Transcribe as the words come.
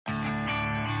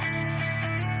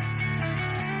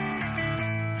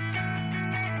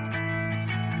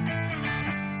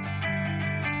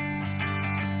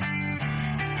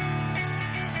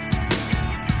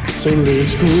So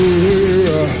let's go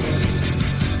there.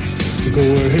 Go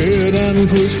ahead and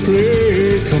push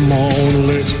play. Come on,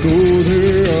 let's go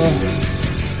there.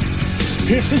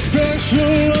 It's a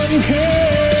special Uncaged.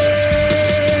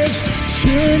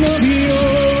 Turn up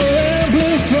your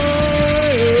amplifier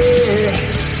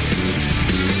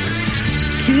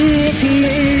to a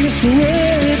place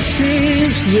where it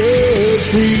shakes the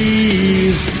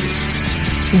trees.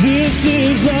 This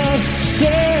is not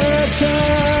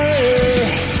satire.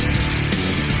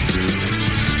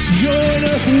 Join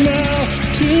us now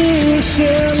to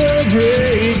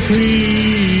celebrate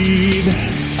Creed.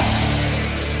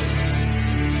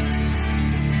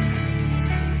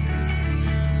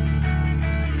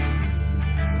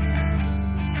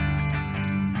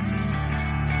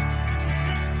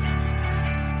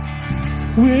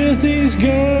 With these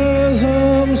guys,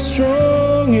 I'm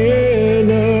strong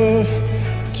enough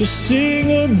to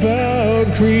sing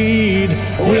about Creed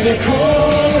with a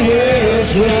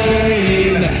chorus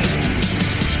line.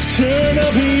 Turn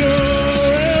up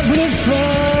your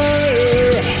amplifier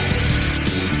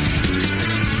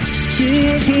to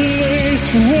a place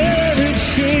where it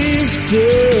shakes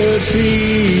the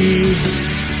trees.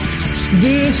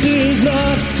 This is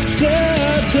not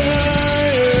satire.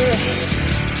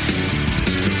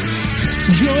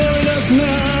 Join us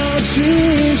now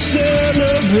to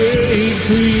celebrate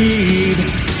Creed.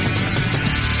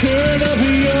 Turn up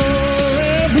your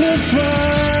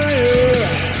amplifier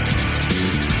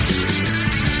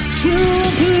to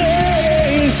a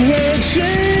place where it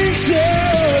shakes the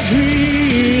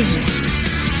trees.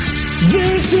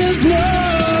 This is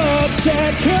not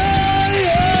satire.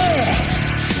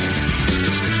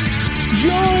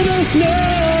 Join us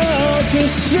now to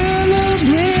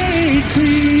celebrate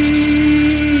Creed.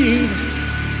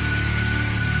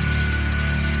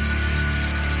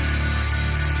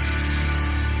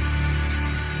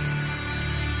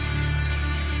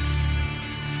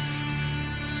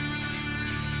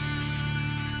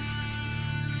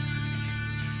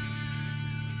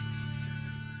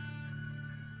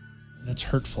 That's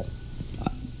hurtful.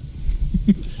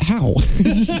 How?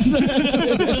 Just the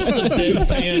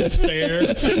deadpan stare.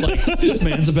 Like, this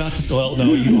man's about to... Well,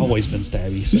 no, you've always been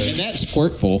stabby. So. And that's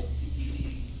squirtful.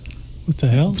 What the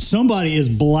hell? Somebody is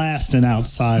blasting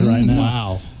outside right now.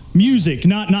 Wow. Music,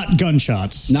 not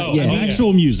gunshots. Not yet.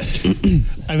 Actual music.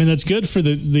 I mean, that's good for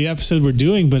the episode we're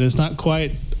doing, but it's not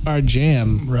quite our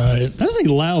jam. Right. That is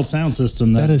a loud sound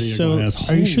system. That is so... has.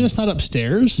 Are you sure that's not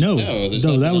upstairs? No, there's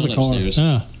that was a car. upstairs.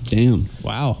 Damn.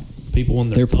 Wow. People in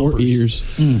their Poor thumpers. ears.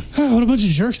 Oh, what a bunch of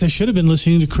jerks. They should have been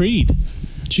listening to Creed.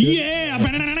 Yeah.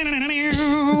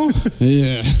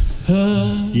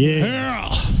 Yeah.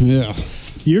 Yeah.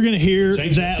 You're going to hear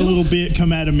that little bit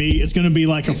come out of me. It's going to be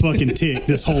like a fucking tick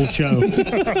this whole show.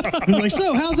 I'm like,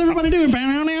 so how's everybody doing? Oh,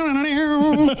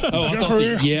 I thought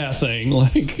the yeah thing.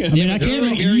 Like, I mean, I can't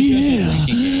make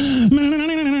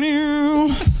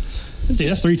See,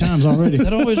 that's 3 times already.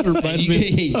 that always reminds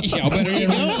me. Y'all better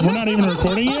We're not even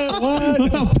recording yet?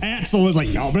 What? Pat's always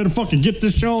like, y'all better fucking get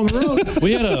this show on the road.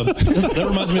 We had that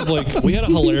reminds me of we had a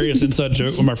hilarious inside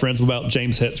joke with my friends about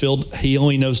James Hetfield. He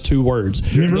only knows 2 words.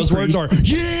 Those words are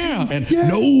yeah and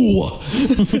no.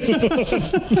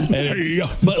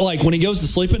 But like when he goes to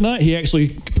sleep at night, he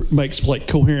actually makes like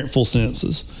coherent full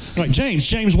sentences. Like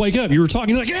James, wake up! You were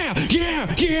talking. Like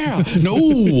yeah, no.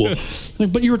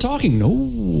 Like, but you were talking.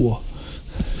 No.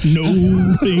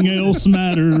 Nothing else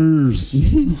matters.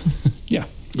 Yeah.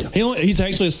 He's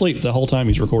actually asleep the whole time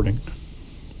he's recording.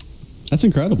 That's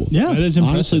incredible. Yeah. That is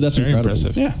impressive. Honestly, that's Very incredible.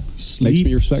 impressive. Yeah. Makes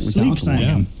me respect sleep Metallica.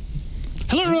 singing.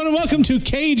 Hello, everyone, and welcome to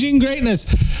Caging Greatness.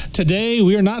 Today,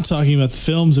 we are not talking about the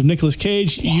films of Nicolas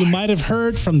Cage. You might have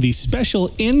heard from the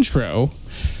special intro.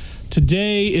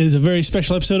 Today is a very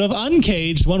special episode of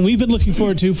Uncaged, one we've been looking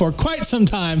forward to for quite some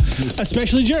time,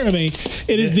 especially Jeremy.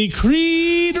 It is the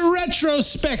Creed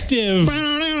retrospective.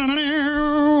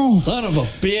 Son of a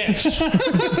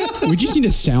bitch. We just need a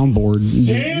soundboard.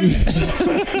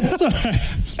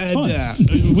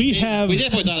 And we have... We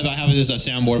definitely thought about having just a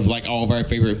soundboard of like all of our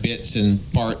favorite bits and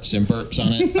farts and burps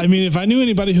on it. I mean, if I knew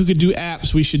anybody who could do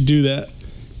apps, we should do that.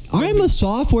 I'm a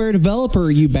software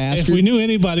developer, you bastard. If we knew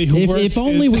anybody who works... If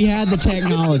only we had the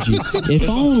technology. If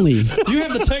only. You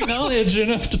have the technology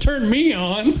enough to turn me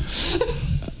on.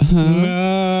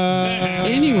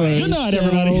 Anyway. Good night,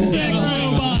 everybody. Sex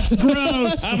robots,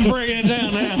 gross. I'm bringing it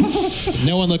down now.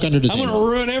 No one look under the I'm table. going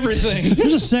to ruin everything.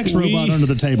 There's a sex robot under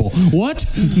the table. What?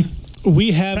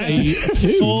 We have a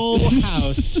full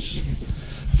house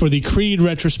for the Creed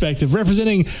retrospective,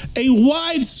 representing a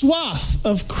wide swath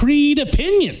of Creed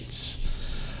opinions.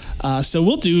 So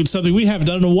we'll do something we haven't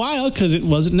done in a while because it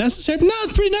wasn't necessary, but now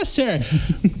it's pretty necessary.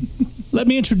 let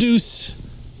me introduce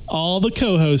all the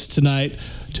co-hosts tonight.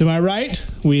 To my right,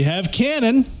 we have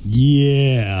Cannon,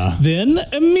 Yeah. then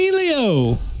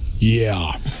Emilio.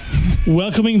 Yeah.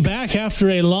 Welcoming back after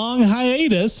a long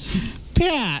hiatus,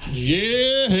 Pat.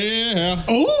 Yeah.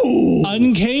 Oh.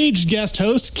 Uncaged guest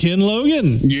host, Ken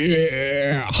Logan.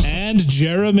 Yeah. And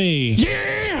Jeremy.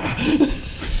 Yeah.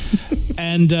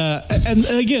 And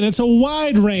again, it's a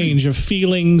wide range of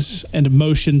feelings and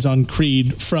emotions on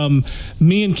Creed from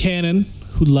me and Cannon,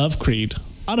 who love Creed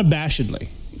unabashedly.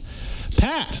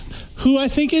 Pat, who I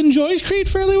think enjoys Creed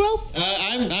fairly well.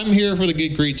 I'm here for the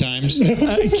good Creed times.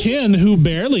 Ken, who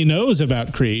barely knows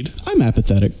about Creed. I'm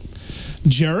apathetic.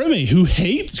 Jeremy, who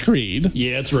hates Creed.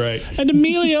 Yeah, that's right. And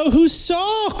Emilio, who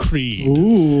saw Creed.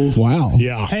 Ooh. Wow.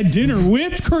 Yeah. Had dinner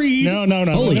with Creed. No.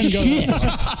 Holy We're gonna go- shit.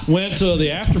 Went to the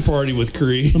after party with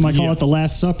Creed. Somebody call it the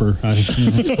Last Supper.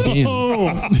 Damn.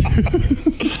 Oh,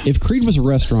 If Creed was a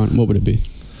restaurant, what would it be?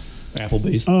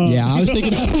 Applebee's. Yeah, I was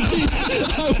thinking Applebee's.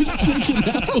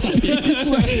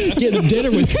 Getting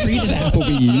dinner with Creed at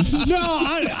Applebee's. No,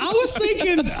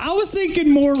 I was thinking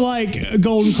more like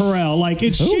Golden Corral. Like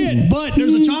it's shit, but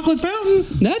there's a chocolate fountain.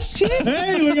 That's shit.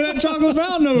 Hey, look at that chocolate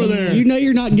fountain over there. You know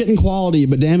you're not getting quality,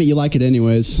 but damn it, you like it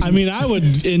anyways. I mean, I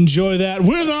would enjoy that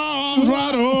with arms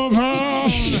wide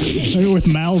open. With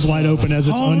mouths wide open as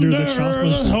it's under the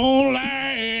chocolate.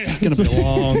 It's going to be a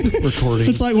long recording.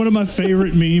 It's like one of my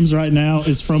favorite memes right now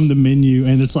is from the menu,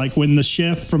 and it's like when the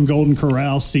chef from Golden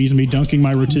Corral sees me dunking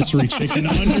my rotisserie chicken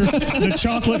under the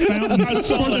chocolate fountain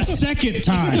for the second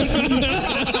time.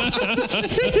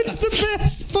 It's the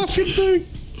best fucking thing.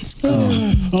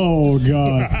 Oh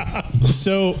God.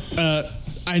 So,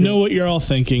 I know what you're all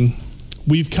thinking.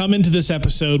 We've come into this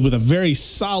episode with a very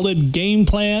solid game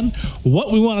plan,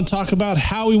 what we want to talk about,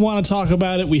 how we want to talk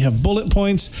about it. We have bullet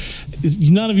points.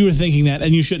 None of you are thinking that,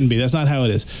 and you shouldn't be. That's not how it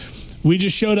is. We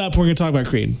just showed up. We're going to talk about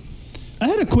Creed. I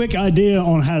had a quick idea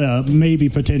on how to maybe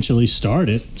potentially start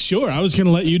it Sure, I was going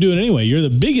to let you do it anyway. You're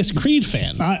the biggest Creed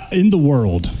fan. in the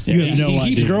world. You have no he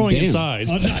keeps idea. growing in Damn.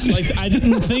 size. Like, I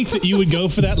didn't think that you would go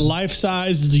for that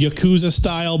life-size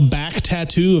Yakuza-style back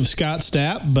tattoo of Scott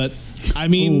Stapp, but I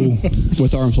mean,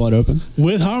 With arms wide open.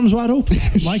 with arms wide open.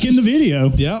 Like in the video.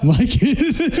 Yeah. Like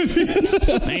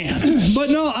Man. But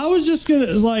no, I was just gonna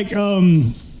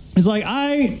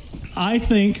I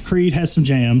think Creed has some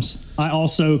jams. I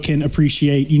also can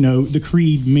appreciate, the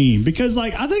Creed meme because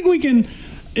I think we can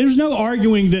there's no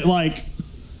arguing that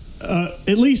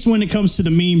at least when it comes to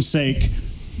the meme's sake,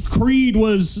 Creed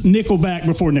was Nickelback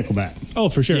before Nickelback. Oh,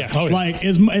 for sure. Yeah. Oh, yeah. Like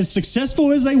as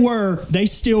successful as they were, they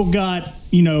still got,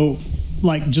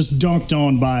 just dunked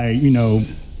on by,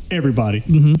 everybody.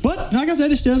 Mm-hmm. But like I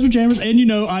said, it still has with jammers, and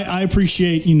I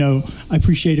appreciate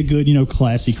a good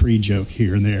classy Creed joke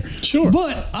here and there. Sure.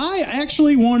 But I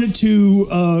actually wanted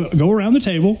to go around the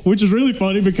table, which is really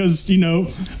funny because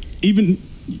even.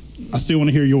 I still want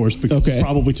to hear yours because Okay. it's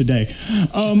probably today.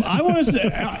 I want to say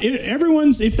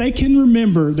everyone's, if they can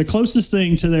remember the closest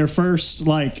thing to their first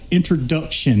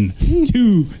introduction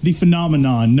to the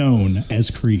phenomenon known as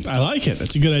Creed. I like it.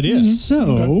 That's a good idea.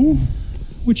 So,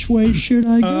 which way should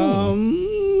I go?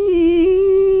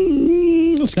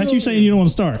 Let's That's go. you saying you don't want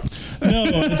to start. No,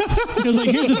 because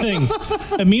here's the thing: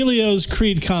 Emilio's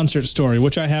Creed concert story,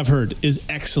 which I have heard, is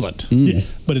excellent.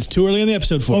 Yes. But it's too early in the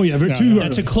episode for Oh it. yeah, very Yeah, too yeah.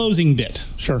 That's a closing bit.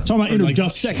 Sure. Talking about Or, like,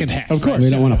 introduction. second half. Of course. We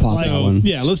don't want to pop that So one.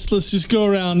 yeah, let's just go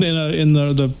around in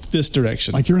this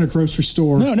direction. Like you're in a grocery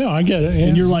store. No, I get it. Yeah.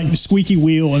 And you're like the squeaky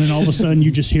wheel, and then all of a sudden you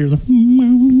just hear the.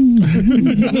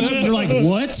 You're like,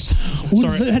 what?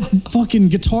 What is that fucking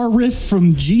guitar riff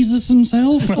from Jesus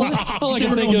himself? What? All I Should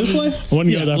can we think go of this is- way?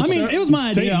 Wouldn't go that I mean, far. it was my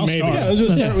idea. Satan, I'll maybe. start. yeah, I was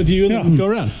going to start with you and then go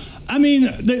around. I mean,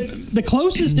 the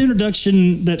closest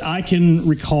introduction that I can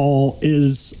recall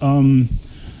is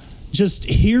just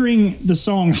hearing the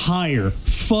song Higher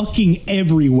fucking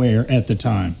everywhere at the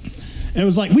time. It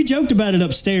was like, we joked about it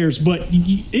upstairs, but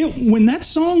when that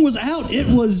song was out, it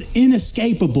was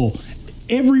inescapable.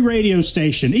 Every radio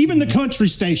station, even the country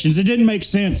stations, it didn't make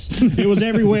sense. It was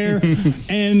everywhere.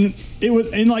 And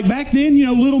back then,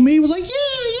 little me was like, yeah,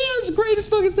 it's the greatest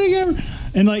fucking thing ever.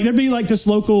 And there'd be this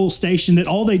local station that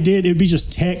all they did, it'd be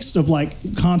just text of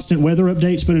constant weather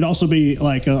updates, but it'd also be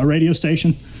a radio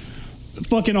station.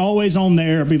 Fucking always on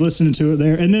there. I'd be listening to it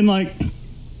there. And then that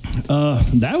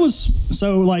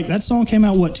song came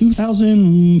out,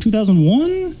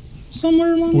 2001?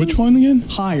 Somewhere along Which those- one again?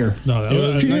 Higher. No, that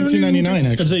was 1999.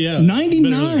 I'd Actually. say, yeah.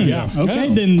 99. Yeah. Okay,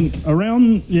 Oh. then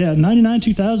around 99,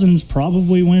 2000 is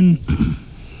probably when.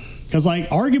 Because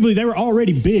arguably they were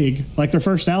already big. Their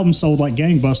first album sold like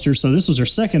gangbusters, so this was their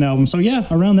second album. So yeah,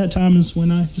 around that time is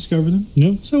when I discovered them.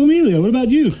 Yep. So Emilio, what about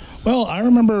you? Well, I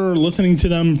remember listening to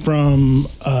them from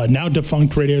now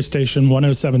defunct radio station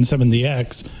 107.7 The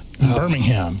X in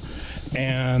Birmingham.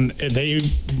 And they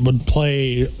would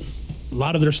play a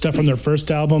lot of their stuff from their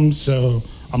first album. So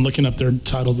I'm looking up their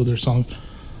titles of their songs.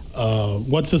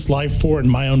 What's This Life For and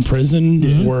My Own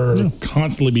Prison were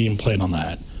constantly being played on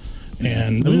that.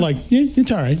 And I'm like, yeah,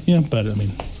 it's all right. Yeah, but I mean,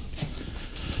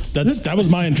 that was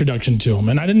my introduction to them.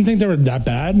 And I didn't think they were that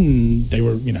bad. And they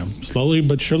were, slowly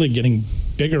but surely getting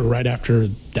bigger right after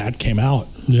that came out.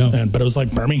 Yeah. But it was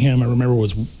like Birmingham, I remember,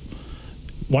 was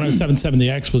 107.7 The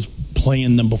X was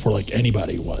playing them before like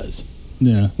anybody was.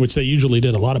 Yeah. Which they usually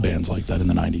did a lot of bands like that in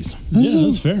the 90s. Yeah,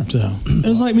 that's fair. So It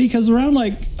was like me because around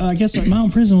I guess My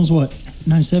Own Prison was what,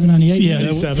 97, 98? Yeah,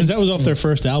 Because that was off their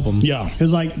first album. yeah.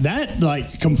 Because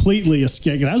that completely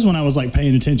escaped. That was when I was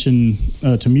paying attention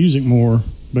to music more,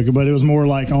 but it was more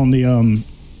like on the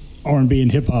R&B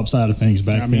and hip hop side of things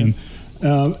back then.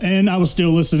 And I was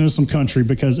still listening to some country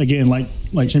because again, like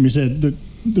Jimmy said,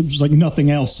 there was like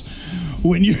nothing else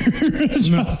when you're a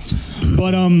child.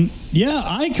 But yeah,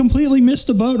 I completely missed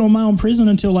the boat on My Own Prison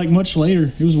until much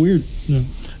later. It was weird.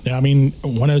 Yeah, I mean,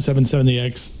 107.7 The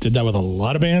X did that with a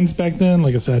lot of bands back then.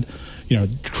 Like I said,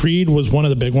 Creed was one of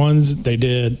the big ones. They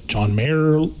did John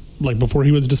Mayer, before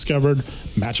he was discovered.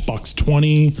 Matchbox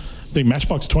 20. I think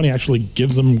Matchbox 20 actually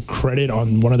gives them credit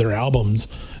on one of their albums,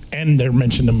 and they're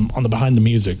mentioned on the Behind the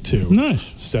Music too.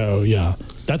 Nice. So yeah,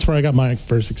 that's where I got my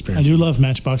first I experience. do love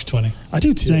Matchbox 20. I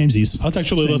do too. Samesies. I was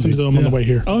actually listening to them on the way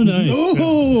here. Oh, nice.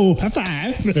 Oh, high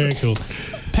five. Very cool.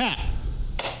 Pat.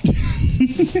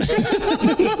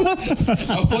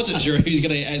 I wasn't sure he was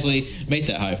going to actually make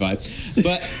that high five,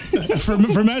 but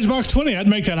For Matchbox 20, I'd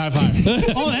make that high five.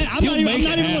 I'm not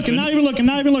even looking.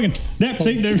 Not even looking. There.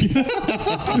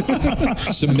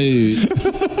 smooth.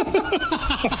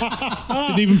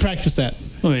 Didn't even practice that.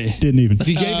 Didn't even. If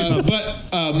you gave him But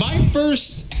my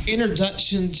first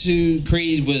introduction to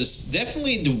Creed was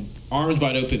definitely the Arms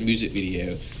Wide Open music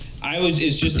video.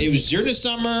 It was during the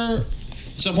summer.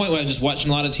 At some point when I was just watching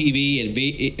a lot of TV and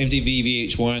MTV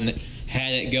VH1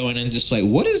 had it going and just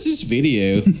what is this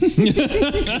video? And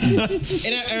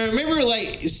I remember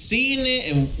seeing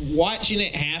it and watching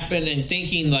it happen and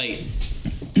thinking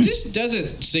this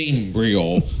doesn't seem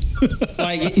real. Even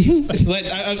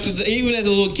as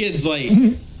a little kid's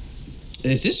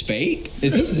is this fake?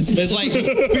 It's like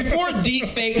before deep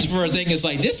fakes for a thing, it's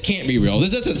this can't be real.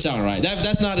 This doesn't sound right.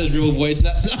 That's not his real voice.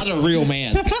 That's not a real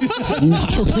man.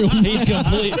 he's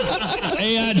complete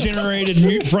AI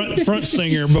generated front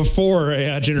singer before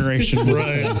AI generation.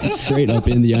 Right. Straight up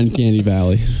in the uncanny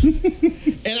valley.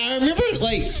 And I remember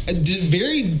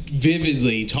very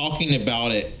vividly talking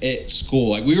about it at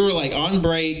school. We were on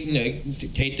break,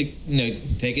 taking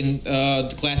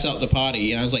the class out the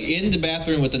potty, and I was in the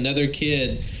bathroom with another kid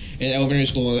in elementary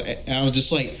school, and I was just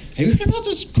have you heard about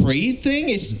this Creed thing?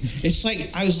 It's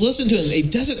I was listening to it.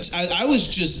 It doesn't. I was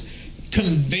just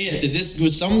convinced that this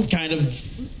was some kind of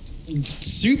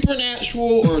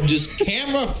supernatural or just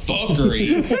camera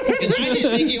fuckery, and I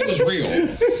didn't think it was real.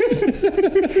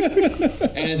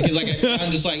 And because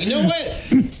I'm just you know what?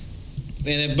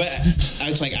 But I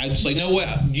was you know what?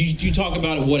 You talk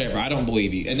about it, whatever. I don't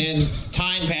believe you. And then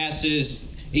time passes.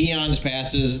 Eons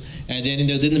passes, and then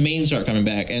then the memes start coming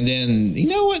back, and then you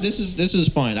know what? This is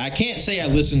fun. I can't say I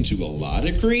listened to a lot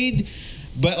of Creed,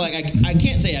 but I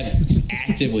can't say I've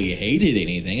actively hated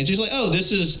anything. It's just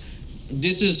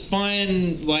this is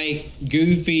fun,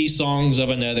 goofy songs of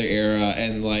another era,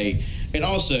 and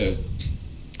also,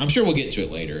 I'm sure we'll get to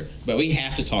it later, but we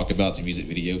have to talk about the music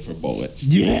video for Bullets.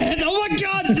 Yeah! Oh my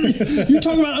God! You're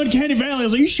talking about Uncanny Valley. I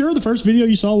was you sure the first video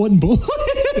you saw wasn't Bullets?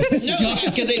 No,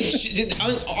 because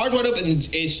Arms Wide Open,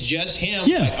 it's just him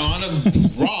on a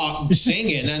rock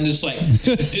singing, and I'm just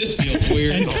this feels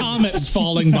weird. And comets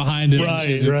falling behind him.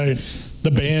 Right.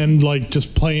 The band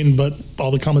just playing, but all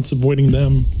the comments avoiding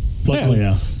them.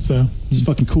 Yeah. So These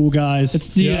fucking cool guys. It's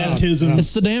the baptism.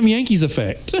 It's the damn Yankees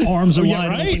effect. Arms are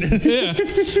wide open. Yeah.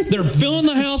 They're filling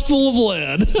the house full of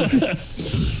lead.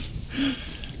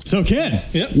 So Ken.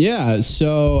 Yeah,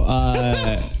 so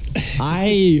I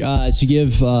to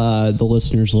give the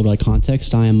listeners a little bit of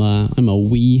context, I'm a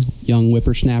wee young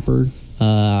whippersnapper.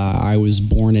 I was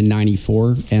born in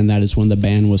 '94, and that is when the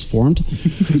band was formed.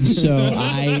 So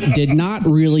I did not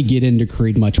really get into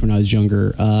Creed much when I was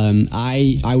younger.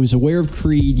 I was aware of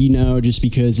Creed, just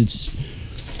because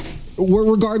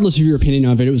regardless of your opinion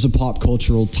of it, it was a pop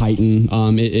cultural titan.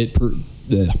 It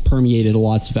permeated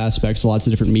lots of aspects, lots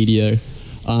of different media.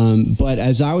 But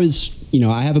as I was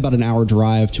I have about an hour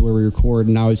drive to where we record,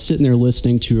 and I was sitting there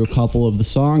listening to a couple of the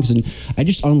songs, and I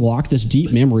just unlocked this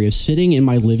deep memory of sitting in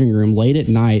my living room late at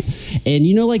night, and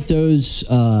like those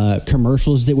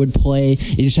commercials that would play,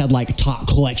 it just had like top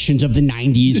collections of the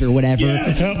 90s or whatever.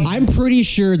 I'm pretty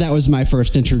sure that was my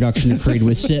first introduction to Creed,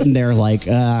 was sitting there like,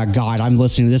 God, I'm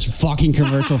listening to this fucking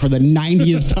commercial for the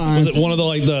 90th time. Was it one of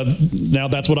now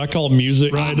that's what I call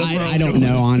music? Right. That's where I don't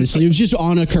know, honestly. It was just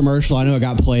on a commercial. I know it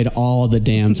got played all the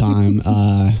damn time.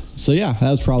 So yeah,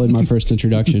 that was probably my first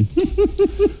introduction.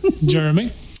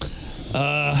 Jeremy?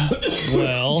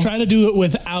 Well, Try to do it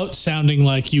without sounding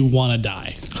like you want to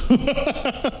die.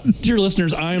 dear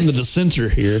listeners, I am the dissenter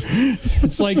here.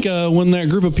 It's like when that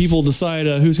group of people decide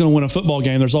who's going to win a football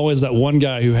game. There's always that one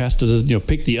guy who has to,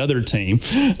 pick the other team.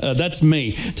 That's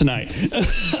me tonight.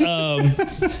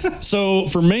 So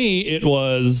for me, it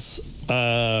was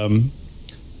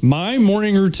my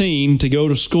morning routine to go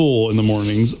to school in the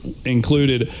mornings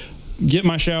included get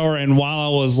my shower, and while I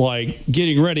was like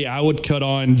getting ready, I would cut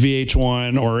on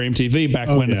VH1 or MTV back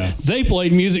when they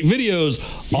played music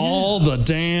videos all the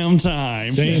damn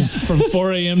time. From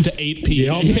 4 a.m. to 8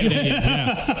 p.m.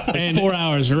 And 4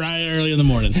 hours right early in the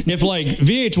morning. If like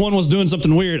VH1 was doing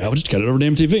something weird, I would just cut it over to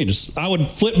MTV. I would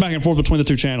flip back and forth between the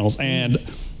two channels, and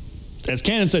as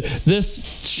Cannon said,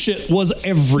 this shit was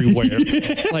everywhere.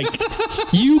 Like,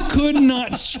 you could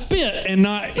not spit and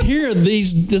not hear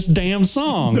this damn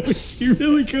song. No, you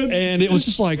really could. And it was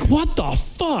just like, what the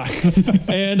fuck?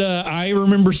 And I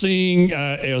remember seeing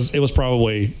it was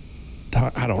probably,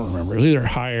 I don't remember. It was either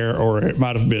Higher or it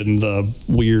might have been the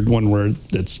weird one where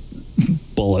it's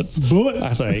Bullets.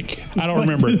 I think. I don't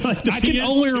remember. I can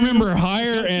only remember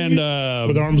Higher and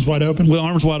With Arms Wide Open. With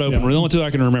Arms Wide Open. Were the only two I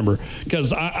can remember,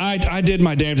 because I did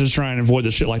my damnedest to try and avoid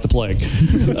this shit like the plague.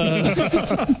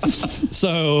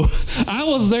 So I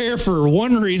was there for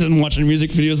one reason, watching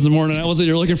music videos in the morning. I was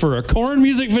either looking for a Korn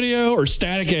music video or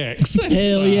Static X.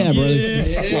 Hell yeah, brother.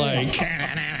 Like,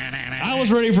 I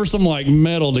was ready for some like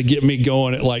metal to get me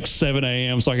going at like 7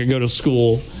 a.m. so I could go to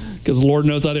school, because Lord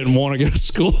knows I didn't want to go to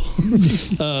school.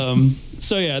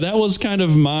 So yeah, that was kind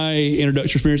of my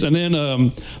introduction experience. And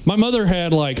then my mother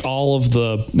had like all of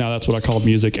now that's what I call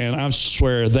music, and I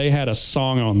swear they had a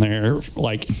song on there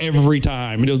like every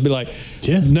time. It would be like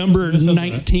number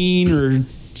 19 or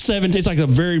 17. It's like the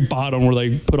very bottom where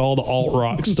they put all the alt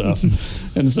rock stuff.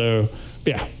 And so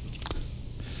yeah.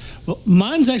 Well,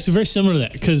 mine's actually very similar to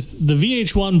that, because the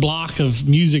VH1 block of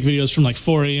music videos from like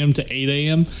 4 a.m. to 8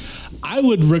 a.m., I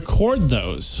would record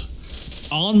those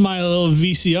on my little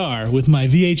VCR with my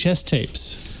VHS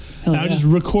tapes. And I would just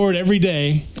record every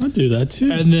day. I do that too.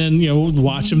 And then,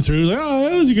 watch them through. Like, oh,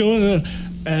 how's it going?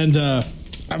 And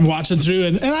I'm watching through,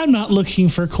 and I'm not looking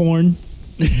for Korn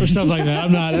or stuff like that.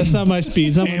 That's not my speed.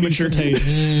 It's not Amateur my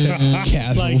taste.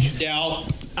 Casual. Like, Doubt.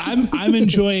 I'm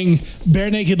enjoying Bare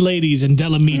Naked Ladies and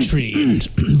Delamitri and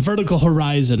Vertical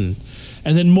Horizon,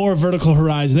 and then more Vertical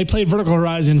Horizon. They played Vertical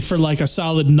Horizon for like a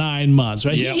solid 9 months,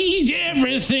 right? Yep. He's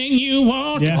everything you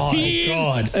want. Yeah. Oh,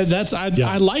 God. And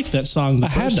I liked that song the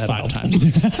first that 5 album.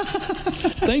 times.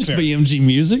 Thanks, BMG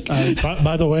Music.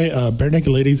 By the way, Bare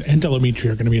Naked Ladies and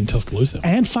Delamitri are going to be in Tuscaloosa.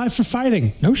 And Five for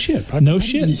Fighting. No shit. No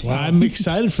shit. Wow. I'm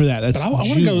excited for that. That's I want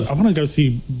to go. I want to go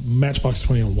see Matchbox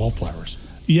 20 on Wallflowers.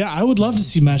 Yeah, I would love to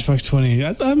see Matchbox 20.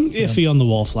 I'm iffy on the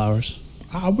Wallflowers.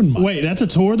 I wouldn't mind. Wait, that's a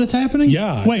tour that's happening?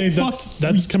 Yeah. Wait,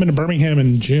 that's coming to Birmingham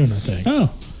in June, I think.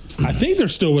 Oh. I think they're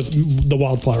still with the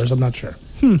Wildflowers. I'm not sure.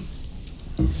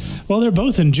 Well, they're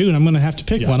both in June. I'm going to have to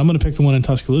pick one. I'm going to pick the one in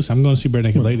Tuscaloosa. I'm going to see Bare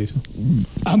Naked Ladies.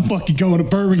 I'm fucking going to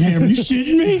Birmingham. Are you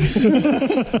shitting me?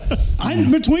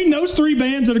 Between those 3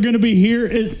 bands that are going to be here,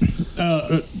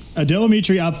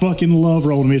 Delamitri, I fucking love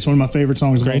Roll to Me. It's one of my favorite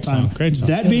songs of all time. Great song.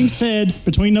 That being said,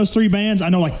 between those 3 bands, I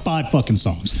know like 5 fucking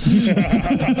songs.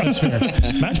 That's fair.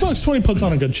 Matchbox 20 puts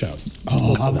on a good show.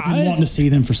 Oh, I've been wanting to see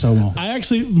them for so long.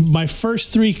 My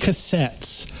first 3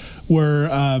 cassettes were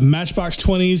Matchbox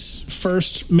 20's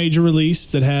first major release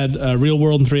that had Real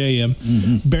World and 3 a.m.,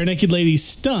 Bare Naked Ladies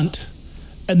Stunt,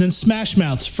 and then Smash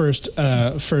Mouth's first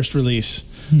release.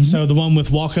 So the one with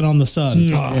Walking on the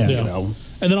Sun.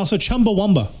 And then also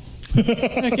Chumbawamba.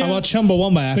 I watched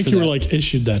Chumbawamba after I think you were that. like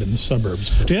issued that in the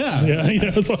suburbs. Yeah. Yeah.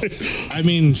 It's like, I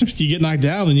mean, you get knocked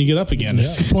down and you get up again.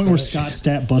 It's the point where Scott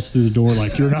Stapp busts through the door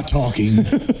like, you're not talking. You're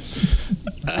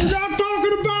not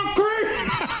talking about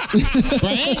Creed!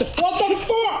 Right? What the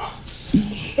fuck?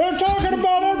 They're talking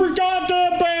about every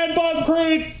goddamn band but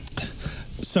Creed.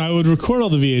 So I would record all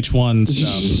the VH1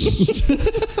 stuff.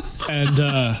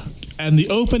 And the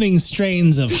opening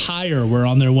strains of Higher were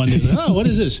on there one day. Oh, what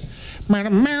is this? I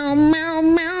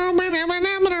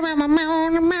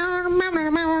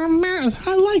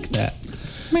like that.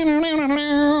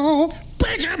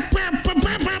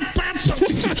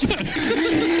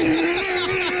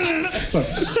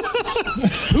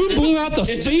 Who blew out the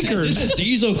speakers? Is this a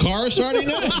diesel car starting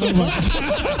up?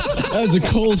 That was a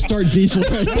cold start diesel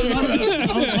right there.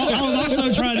 I was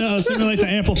also trying to simulate the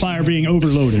amplifier being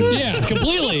overloaded. Yeah,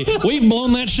 completely. We've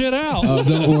blown that shit out. Oh,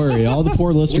 don't worry. All the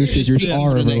poor listener Just figures do that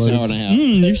are for the next hour overloaded. and a half.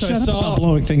 You So I shut up saw- about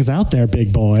blowing things out there,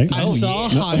 big boy. I saw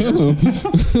Higher.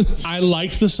 I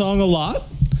liked the song a lot.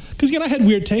 Because again, I had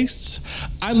weird tastes.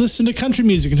 I listened to country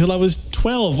music until I was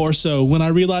 12 or so when I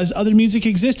realized other music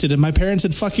existed and my parents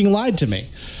had fucking lied to me.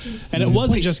 And it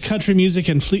wasn't just country music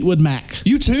and Fleetwood Mac.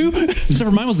 You too? Except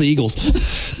for mine was the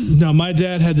Eagles. No, my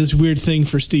dad had this weird thing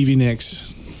for Stevie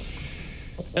Nicks.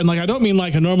 And like, I don't mean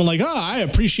like a normal, like, oh, I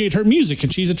appreciate her music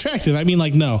and she's attractive. I mean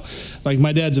like, no. Like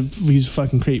my dad's he's a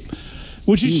fucking creep.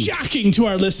 Which is shocking to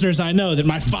our listeners, I know, that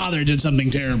my father did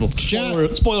something terrible. Spoiler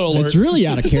alert. It's really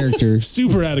out of character.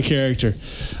 Super out of character.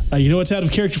 You know what's out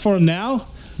of character for him now?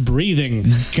 Breathing.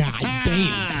 God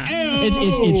damn.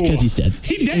 It's because he's dead.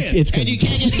 He dead. It's And because you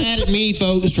can't get mad at me,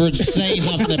 folks, for saying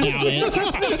something about it.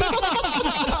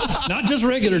 Not just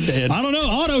regular dead. I don't know.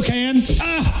 Auto can.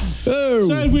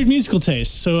 So I had weird musical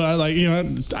tastes. So I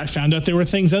I found out there were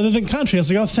things other than country. I was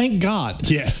like, oh, thank God.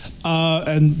 Yes.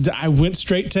 And I went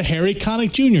straight to Harry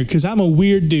Connick Jr. because I'm a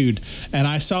weird dude. And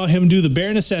I saw him do the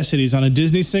Bare Necessities on a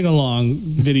Disney sing-along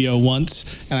video once.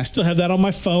 And I still have that on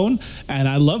my phone. And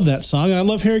I love that song. And I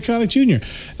love Harry Connick Jr.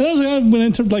 And then I went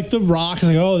into like the rock. I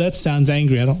was like, oh, that sounds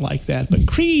angry. I don't like that. But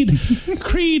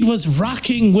Creed was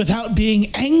rocking without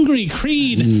being angry.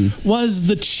 Creed was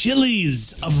the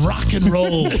Chili's of rock and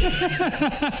roll.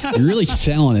 you're really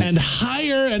selling it. And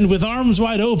Higher and With Arms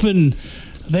Wide Open,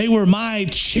 they were my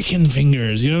chicken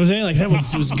fingers. You know what I'm saying? Like, it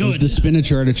was It was good. the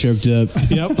spinach artichoke dip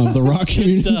Yep. of the rock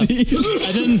Good stuff. community.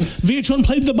 And then VH1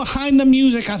 played the Behind the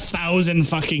Music 1,000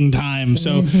 fucking times.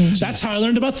 So that's how I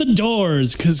learned about the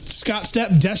Doors, because Scott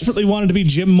Stapp desperately wanted to be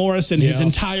Jim Morrison his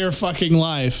entire fucking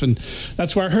life. And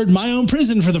that's where I heard My Own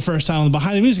Prison for the first time on the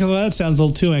Behind the Music. I was like, that sounds a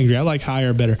little too angry. I like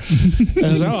Higher better. And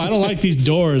I was like, oh, I don't like these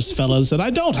Doors, fellas. And I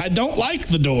don't like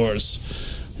the Doors.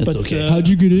 It's okay. How'd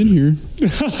you get in here?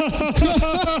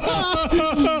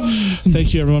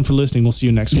 Thank you, everyone, for listening. We'll see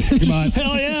you next week. Goodbye.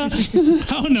 Hell yeah.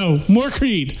 Oh, no. More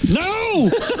Creed. No!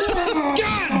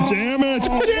 God damn it.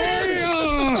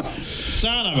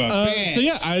 Son of a bitch. So,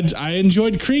 yeah, I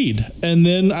enjoyed Creed. And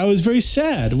then I was very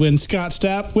sad when Scott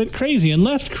Stapp went crazy and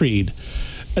left Creed.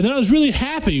 And then I was really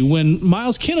happy when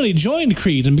Miles Kennedy joined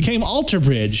Creed and became Alter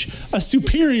Bridge, a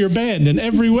superior band in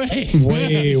every way.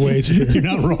 Way superior. You're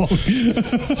not wrong.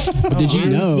 Did you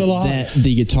Where's the know lie? that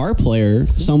the guitar player,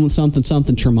 something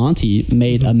Tremonti,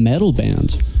 made a metal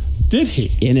band? Did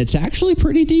he? And it's actually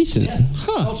pretty decent.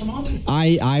 Huh.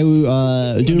 I do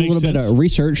a makes little bit sense. of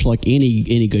research, like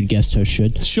any good guest host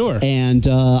should. Sure. And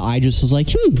I just was like,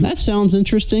 that sounds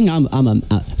interesting. I'm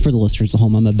for the listeners at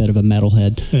home, I'm a bit of a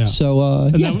metalhead. Yeah. So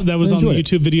And yeah, that was I on the enjoyed it.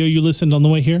 YouTube video you listened on the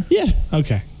way here? Yeah.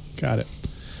 Okay. Got it.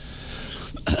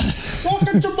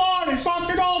 Fucking Tremonti,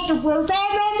 fucking Alter Bridge.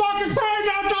 I know fucking thing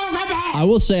I'm talking about. I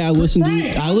will say I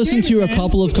listened to a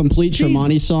couple of complete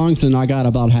Tremonti songs, and I got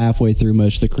about halfway through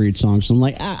most of the Creed songs. I'm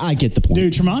like, I get the point.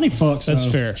 Dude, Tremonti fucks. That's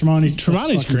though. fair. Tremonti's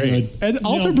fucking great. good. And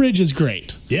Alter Bridge is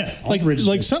great. Yeah. Like, Alter Bridge is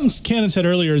like good. something Cannon said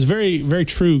earlier is very, very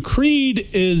true. Creed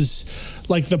is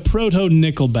like the proto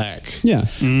Nickelback. Yeah.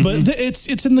 But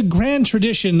it's in the grand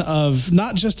tradition of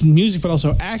not just in music but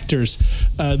also actors.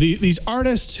 These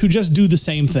artists who just do the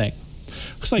same thing.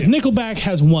 It's like Nickelback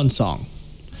has one song,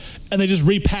 and they just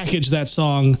repackage that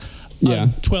song. Yeah.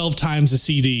 12 times a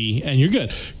CD, and you're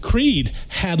good. Creed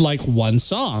had like one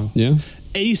song. Yeah.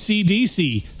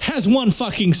 AC/DC has one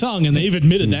fucking song, and they've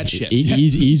admitted that shit.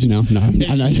 Easy now. No, I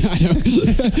know.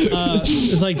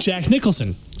 It's like Jack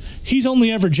Nicholson. He's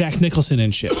only ever Jack Nicholson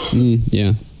in shit.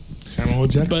 Yeah. Samuel L.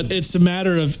 Jackson. But it's a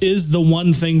matter of, is the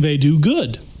one thing they do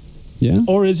good, Yeah.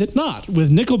 or is it not? With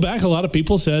Nickelback, a lot of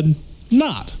people said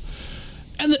not.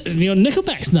 And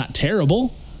Nickelback's not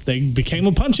terrible. They became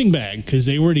a punching bag because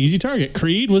they were an easy target.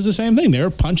 Creed was the same thing. They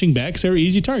were punching bags. They were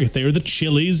easy target. They were the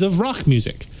Chili's of rock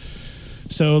music.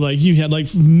 So, like, you had,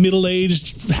 like,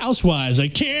 middle-aged housewives,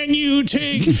 like, can you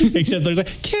take... Except they're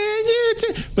like, can you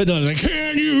take... But no, it's like,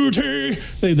 can you take...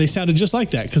 They sounded just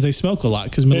like that because they smoke a lot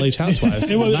because middle-aged housewives.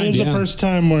 It was the 90s. first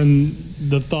time when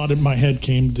the thought in my head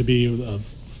came to be of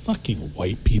fucking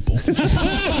white people. They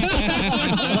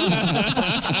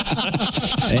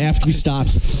have to be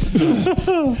stopped.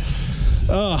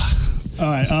 All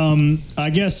right. I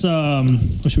guess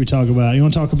what should we talk about? You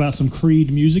want to talk about some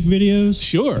Creed music videos?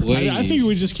 Sure. I think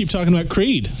we just keep talking about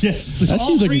Creed. Yes. That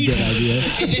seems like a good idea.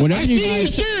 Whenever you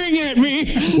guys staring at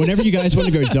me. Whenever you guys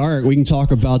want to go dark, we can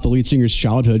talk about the lead singer's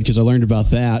childhood because I learned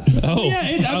about that. Oh,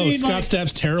 Yeah, I mean, Scott like-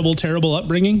 Stapp's terrible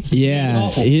upbringing. Yeah,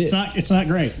 It's awful. It's not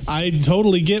great. I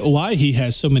totally get why he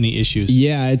has so many issues.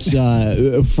 Yeah, it's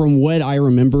from what I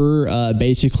remember,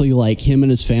 basically like him and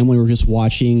his family were just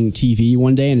watching TV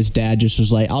one day, and his dad just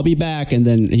was like, "I'll be back," and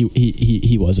then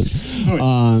he wasn't.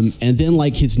 And then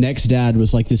like his next dad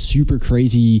was like this super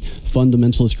crazy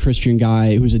fundamentalist Christian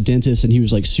guy who was a dentist, and he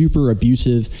was like super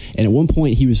abusive. And at one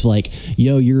point he was like,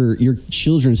 "Yo, your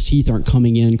children's teeth aren't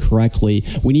coming in correctly.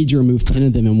 We need to remove 10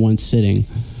 of them in one sitting."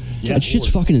 Yeah. That shit's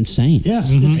fucking insane. Yeah,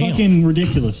 it's fucking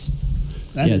ridiculous.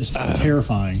 That Yeah, is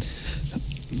terrifying.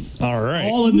 All right.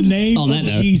 All in the name On of that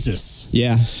note. Jesus.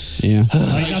 Yeah. Like,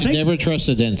 I You should think never trust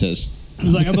a dentist. it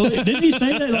was like, I believe, didn't he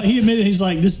say that? Like, he admitted he's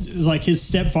like this is like his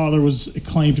stepfather was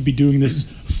claimed to be doing this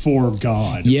for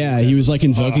God. Yeah, he was like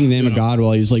invoking the name of God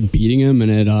while he was like beating him, and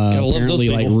it love those apparently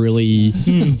like people. really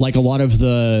like a lot of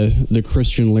the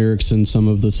Christian lyrics in some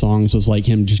of the songs was like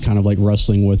him just kind of like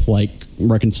wrestling with like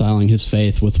reconciling his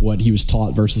faith with what he was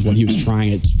taught versus what he was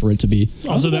trying it for it to be.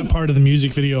 Also, that part of the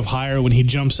music video of Higher when he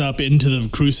jumps up into the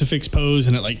crucifix pose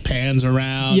and it like pans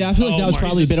around. Yeah, I feel like that was my-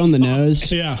 probably a bit on the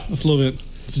nose. Yeah, it's a little bit.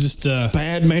 It's just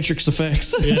Bad Matrix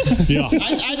effects. yeah.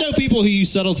 I know people who use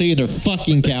subtlety and they're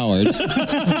fucking cowards.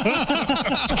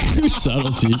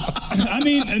 Subtlety. I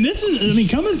mean, and this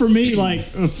is coming from me like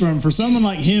for someone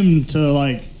like him to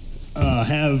like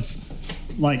have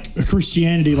like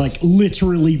Christianity like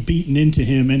literally beaten into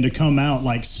him and to come out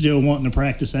like still wanting to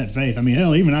practice that faith. I mean,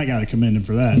 hell, even I got to commend him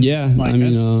for that. Yeah, like I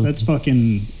mean, that's fucking.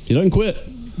 He doesn't quit.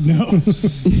 No,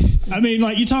 I mean,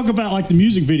 like you talk about like the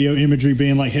music video imagery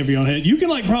being like heavy on head. You can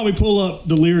like probably pull up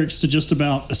the lyrics to just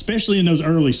about, especially in those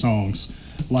early songs,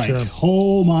 like Sure.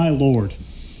 "Oh my Lord."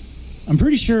 I'm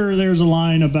pretty sure there's a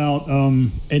line about,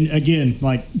 and again,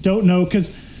 like don't know because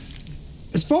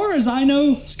as far as I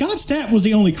know, Scott Stapp was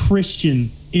the only Christian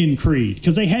in Creed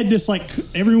because they had this like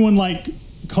everyone like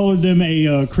colored them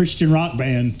a Christian rock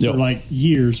band for Yep. like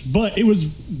years, but it was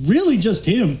really just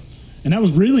him. And that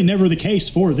was really never the case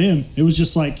for them. It was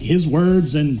just like his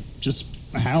words and just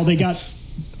how they got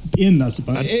in, I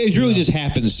suppose. It's really just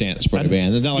happenstance for the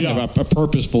band. It's not like a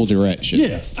purposeful direction.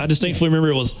 Yeah. I distinctly remember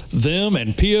it was them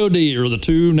and POD are the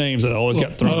two names that always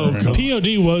got thrown around.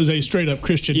 POD was a straight up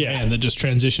Christian Yeah. band that just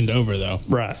transitioned over though.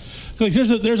 Right. Like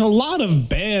there's a lot of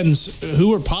bands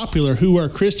who are popular who are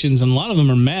Christians, and a lot of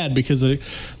them are mad because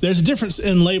there's a difference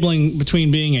in labeling between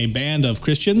being a band of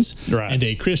Christians Right. and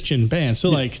a Christian band.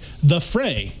 So like The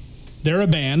Fray, they're a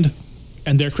band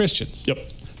and they're Christians. Yep.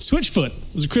 Switchfoot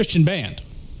was a Christian band.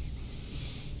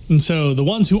 And so the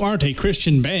ones who aren't a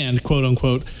Christian band, quote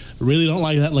unquote, really don't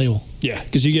like that label. Yeah,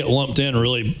 because you get lumped in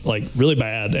really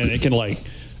bad, and it can like,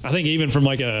 I think even from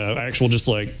like a actual just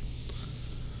like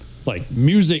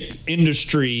music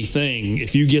industry thing,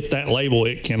 if you get that label,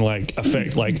 it can like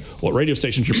affect like what radio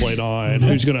stations you're played on,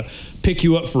 who's gonna pick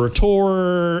you up for a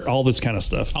tour, all this kind of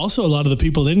stuff. Also, a lot of the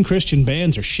people in Christian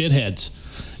bands are shitheads.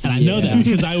 And I know Yeah. that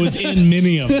because I was in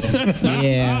many of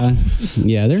them.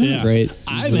 Yeah, they're not great.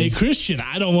 I'm a Christian.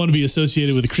 I don't want to be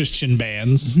associated with Christian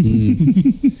bands.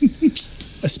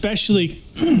 Especially,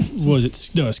 what was it?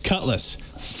 No, it's Cutlass.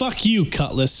 Fuck you,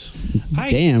 Cutlass.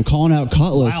 Damn, calling out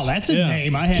Cutlass. Wow, that's a Yeah.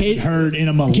 name I haven't Cage- heard in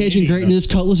a millennium. Cajun Greatness,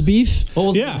 Cutlass Beef,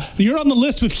 Yeah, you're on the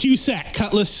list with Cusack,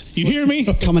 Cutlass. You hear me?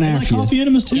 coming Like after you. Coffee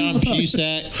Enemas too? John What's up?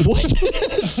 Cusack.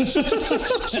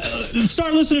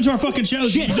 Start listening to our fucking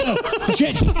shows. Shit.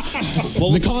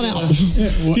 They're calling out.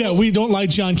 Yeah, we don't like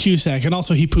John Cusack, and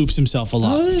also he poops himself a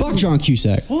lot. Fuck John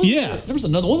Cusack. Yeah. There was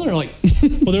another one there like,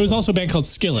 Well, there was also a band called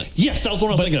Skillet. yes, that was what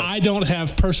I was But thinking of. I don't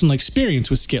have personal experience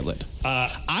with Skillet.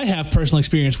 I have personal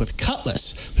experience with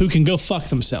Cutlass, who can go fuck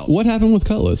themselves. What happened with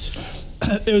Cutlass?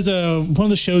 It was one of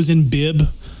the shows in Bib,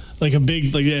 like a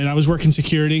big and I was working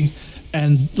security,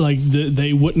 and like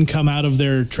they wouldn't come out of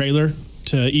their trailer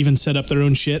to even set up their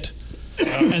own shit,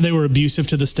 and they were abusive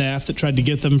to the staff that tried to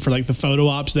get them for like the photo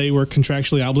ops they were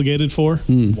contractually obligated for.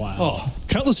 Oh,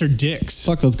 Cutlass are dicks,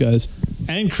 Fuck those guys.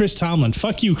 and Chris Tomlin.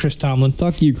 Fuck you, Chris Tomlin.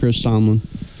 Fuck you, Chris Tomlin.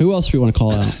 Who else do we want to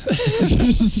call out?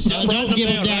 Don't give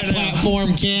him that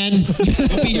platform, Ken.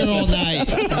 We'll be here all night.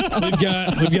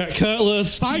 we've got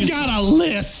Cutlass. I got a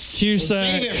list. Save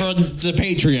Cusack. it for the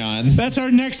Patreon. That's our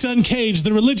next Uncaged,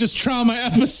 the religious trauma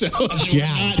episode. We're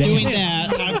not doing that.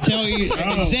 I'm telling you,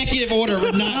 executive order,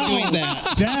 we're not doing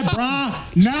that. Deborah,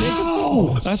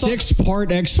 no!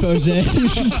 6-part expose.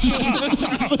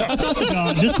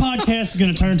 God, this podcast is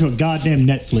going to turn into a goddamn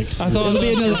Netflix. I thought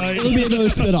It'll be another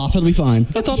spin-off. It'll be fine.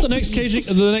 I thought the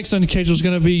next Uncaged was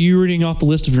going to be you reading off the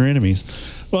list of your enemies.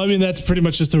 Well, I mean, that's pretty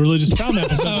much just a religious calm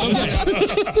episode.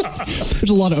 There's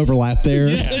a lot of overlap there.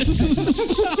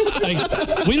 Like,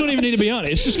 we don't even need to be on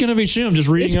it. It's just going to be Shim just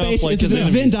reading off like his Venn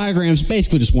enemies. diagrams,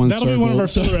 basically just one That'll circle. be one of our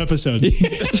filler episodes.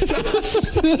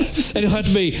 And it'll have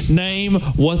to be name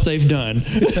what they've done.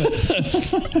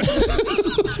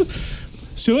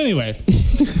 So anyway,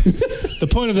 the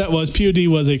point of that was POD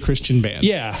was a Christian band.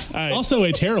 Yeah. Also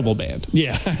a terrible band.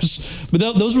 Yeah. But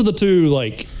those were the two,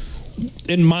 like,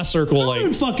 in my circle, I like,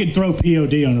 wouldn't fucking throw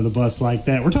POD under the bus like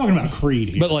that. We're talking about Creed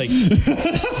here. but like,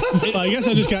 Well, I guess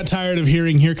I just got tired of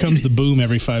hearing "Here Comes the Boom"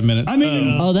 every 5 minutes. I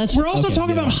mean, Oh, that's we're also okay,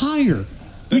 talking yeah. about Higher.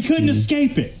 We couldn't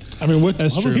escape it. I mean,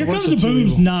 That's true. Here Comes the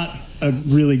Boom's not a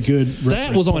really good.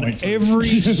 that was on reference point for-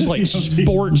 every, like,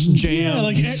 sports jam Yeah,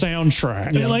 like,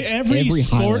 soundtrack. Yeah, like every Every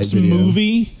highlight sports video.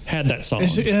 movie. Had that song.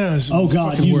 It's Oh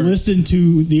God, fucking you work. listened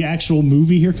to the actual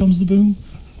movie "Here Comes the Boom"?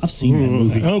 I've seen that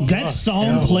movie. Oh, that God, song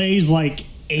terrible. plays like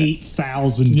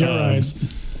 8,000 You're right.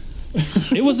 times.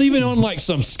 It was even on like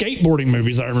some skateboarding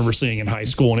movies I remember seeing in high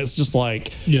school, and it's just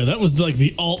like, Yeah, that was like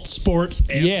the alt sport.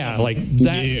 anthem. yeah, like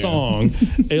that song,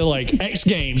 it, like X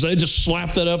Games, they just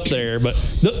slapped that up there. But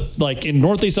like in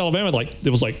Northeast Alabama, like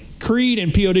it was like Creed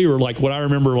and POD were like what I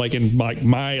remember, like in like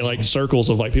my like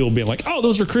circles of like people being like, oh,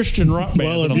 those are Christian rock bands.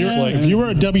 Well, and I'm just like, if you were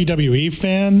a WWE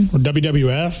fan or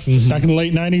WWF back in the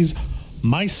late 90s,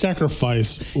 My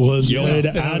Sacrifice was Yo. played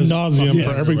Yeah, it ad was nauseum fucking for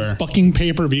every everywhere. fucking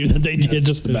pay-per-view that they did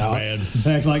just about. Bad. In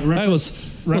fact, like I was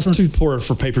too poor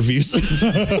for pay per views.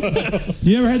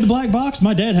 you ever had the black box?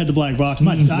 My dad had the black box.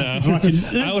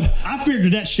 I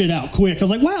figured that shit out quick. I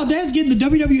was like, wow, Dad's getting the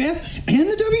WWF and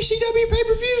the WCW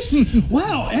pay-per-views.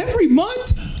 Wow, every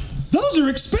month. Those are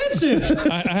expensive.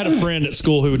 I had a friend at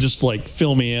school who would just like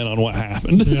fill me in on what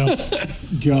happened. Yeah.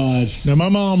 God. Now, my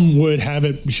mom would have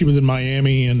it. She was in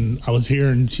Miami, and I was here,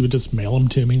 and she would just mail them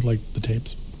to me, like the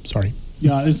tapes. Sorry.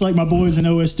 Yeah, it's like my boys in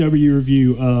OSW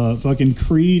review. Fucking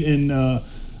Creed and I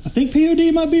think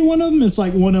POD might be one of them. It's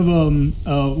like one of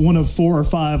 4 or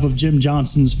 5 of Jim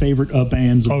Johnson's favorite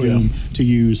bands of doom to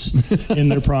use in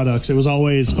their products. It was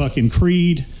always fucking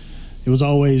Creed. It was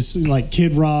always like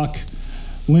Kid Rock,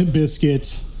 Limp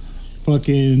Bizkit,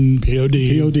 fucking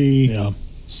POD. Yeah.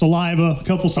 Saliva, a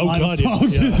couple Saliva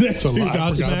songs in there too.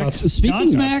 Godsmack.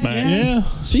 Godsmack, yeah. Yeah.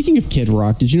 Speaking of Kid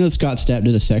Rock, did you know that Scott Stapp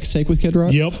did a sex tape with Kid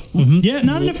Rock? Yep. Yeah,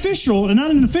 not in an official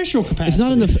capacity. It's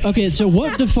not an okay. So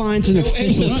what defines an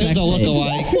official It's sex a tape?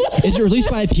 look-alike. Is it released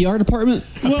by a PR department?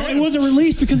 Well, it wasn't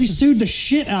released because he sued the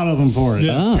shit out of him for it.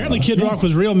 Yeah. Oh. Apparently, Kid Rock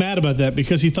was real mad about that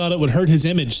because he thought it would hurt his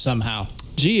image somehow.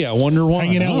 Gee, I wonder why.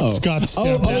 Hanging out Oh. with Scott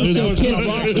Stapp.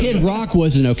 So Kid Rock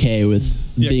wasn't okay with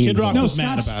being Kid Rock involved. No, was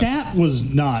Scott mad about Stapp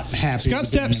was not happy. Scott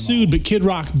with being Stapp sued, involved. but Kid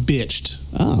Rock bitched.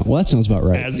 Oh, well, that sounds about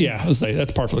right. I would say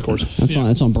that's par for the course.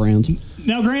 That's on brand.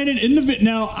 Now, granted,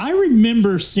 now I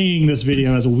remember seeing this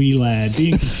video as a wee lad,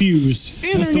 being confused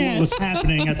as to what was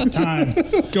happening at the time.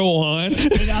 Go on.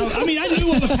 And I mean, I knew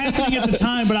what was happening at the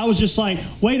time, but I was just like,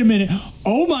 wait a minute.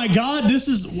 Oh my God, this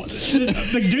is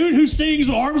the dude who sings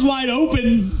Arms Wide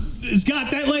Open has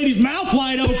got that lady's mouth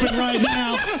wide open right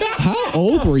now. How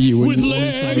old were you when With you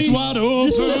legs wide open.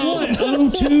 This was what,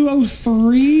 02,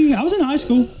 03? I was in high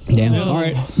school. Damn. All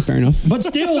right. Fair enough. But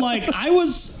still, like, I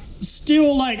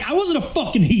wasn't a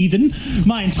fucking heathen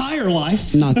my entire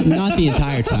life. Not the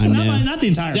entire time. Not, No. not the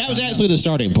entire That was time. actually the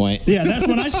starting point. Yeah, that's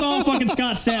when I saw fucking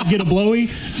Scott Stapp get a blowy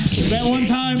that one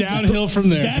time. Downhill from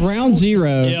there. That's- Round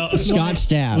zero. Yeah. Scott It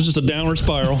Stapp. was just a downward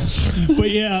spiral.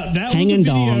 But yeah, that Hanging was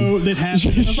a video dong. that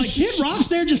happened. I was like, Kid Rock's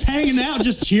there just hanging out,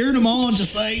 just cheering them on,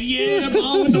 just like, yeah,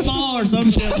 ball with the ball or some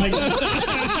shit like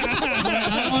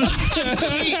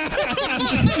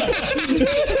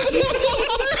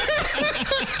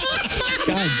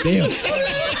God damn.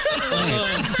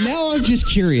 Now I'm just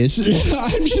curious.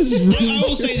 I'm just I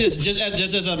will say this,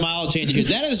 just as a mild change here.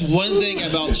 That is one thing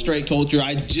about straight culture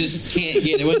I just can't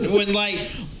get it. When like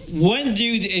one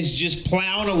dude is just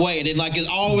plowing away, and then like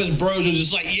all of his bros are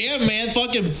just like, yeah, man,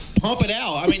 fucking pump it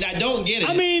out. I mean, I don't get it.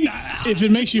 I mean, If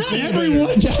it makes you feel everyone.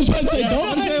 better. I was about to say,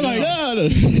 don't say like,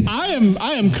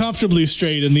 I am comfortably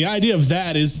straight, and the idea of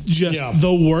that is just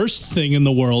the worst thing in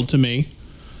the world to me.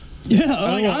 Yeah,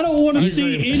 like I don't want to I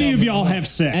see agree. any of y'all have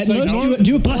sex. At most,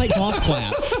 do a polite golf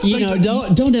clap. You know,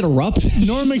 don't interrupt.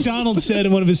 Norm Macdonald said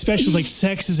in one of his specials, like,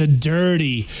 sex is a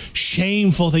dirty,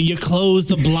 shameful thing. You close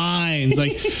the blinds.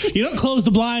 Like, you don't close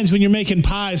the blinds when you're making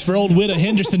pies for old Witta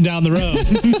Henderson down the road.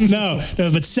 No,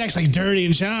 but sex, like, dirty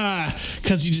and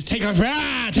because you just take off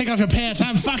your pants.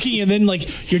 I'm fucking you, and then,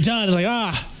 like, you're done. And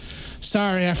like,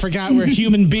 sorry, I forgot we're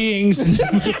human beings.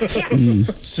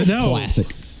 So no. Classic.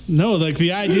 No, like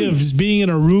the idea of just being in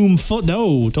a room full.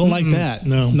 No, don't like that.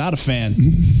 No. Not a fan.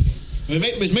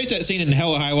 It makes that scene in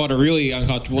Hell or High Water really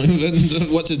uncomfortable.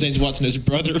 What's his name's watching his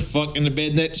brother fuck in the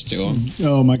bed next to him.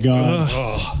 Oh my god.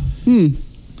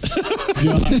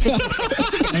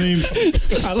 I mean,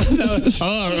 I love that.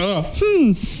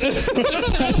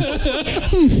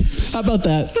 How about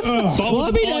that? Well,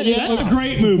 I mean, that's a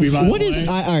great movie. By what the is?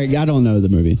 way. All right, I don't know the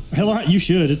movie. Hell or High, you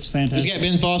should. It's It's fantastic. got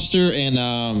Ben Foster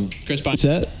and Chris Pine. What's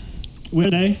that?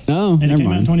 Day. Oh, and it never came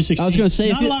out in mind. 2016. I was going to say,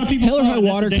 Not a lot of people Hell or saw High it.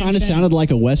 That's Water a damn kind of shame. sounded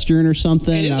like a western or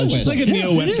something. It is and I a was just It's like a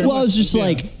neo-western. well, I was just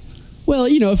like, well,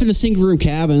 you know, if in a single room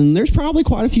cabin, there's probably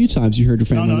quite a few times you heard your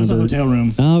family No, it's a member. hotel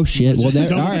room. Oh shit! Well,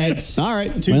 Just all double right, beds. all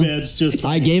right. Two Well, beds. Just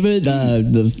I gave it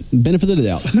the benefit of the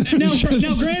doubt. now,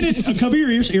 granted, cover your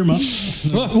ears,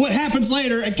 earmuff. What happens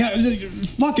later?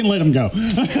 Fucking let them go.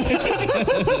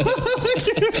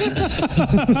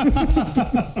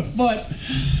 But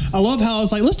I love how I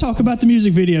was like, let's talk about the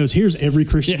music videos. Here's every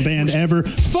Christian band ever.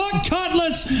 Fuck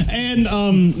Cutlass and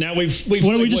Now we've what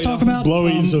did we just talk about?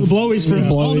 Blowies of- Blowies from Yeah.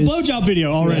 the blowjob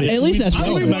video already. At least that's I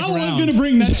relevant. was going to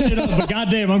bring that shit up, but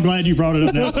goddamn, I'm glad you brought it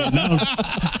up now.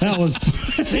 That was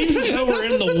seems as though we're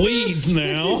in the weeds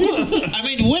now. I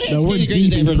mean, when has we're Katie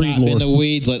deep Gray's in ever Creed not been lore. the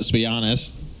weeds? Let's be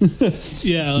honest.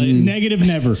 Yeah, like, negative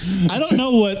never. I don't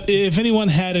know if anyone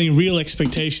had any real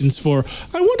expectations for.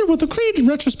 I wonder what the Creed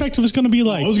retrospective is going to be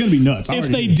like. It was going to be nuts. I If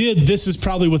already they knew. did, this is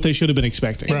probably what they should have been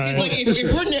expecting. Right. It's like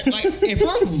if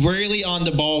we're really on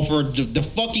the ball for the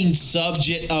fucking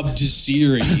subject of the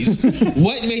series,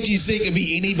 what made you think it'd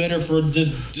be any better for the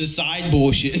side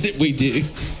bullshit that we do?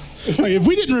 Like, if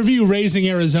we didn't review Raising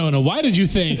Arizona, why did you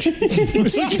think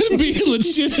it's not going to be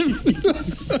legitimate?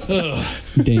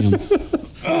 Damn.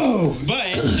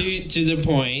 But to the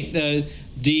point,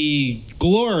 the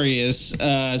glorious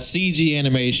CG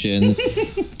animation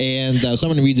and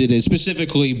someone redid it,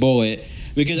 specifically Bullet,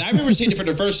 because I remember seeing it for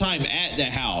the first time at the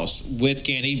house with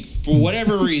Candy for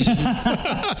whatever reason.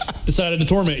 Decided to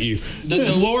torment you.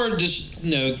 The Lord just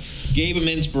gave him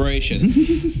inspiration,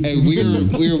 and we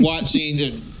were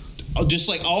watching just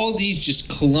like all these just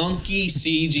clunky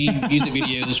CG music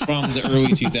videos from the early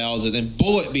 2000s, and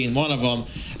Bullet being one of them.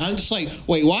 I'm just like,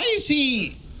 wait, why is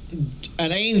he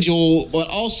an angel but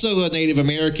also a Native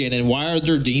American, and why are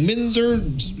there demons or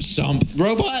some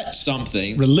robot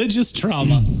something? Religious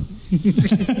trauma.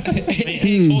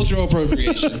 Cultural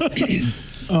appropriation.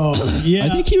 Oh, yeah. I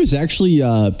think he was actually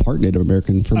part Native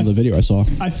American from the video I saw.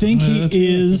 I think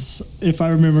he is, if I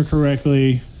remember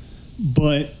correctly,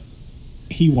 but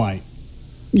he white.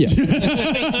 Yeah,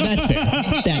 that's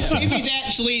fair. That's fair. Maybe he's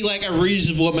actually like a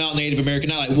reasonable amount Native American,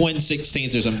 not like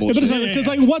 1/16 or some Yeah, bullshit. but it's like, because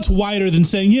like, what's whiter than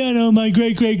saying, yeah, no, my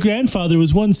great great grandfather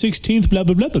was 1/16, blah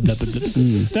blah blah blah blah blah.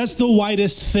 That's the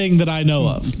whitest thing that I know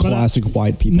of. Classic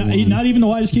white people. Not, line. not even the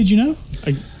whitest kid you know?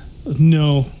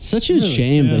 No, Such a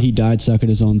shame that he died sucking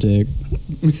his own dick.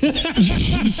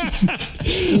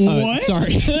 What?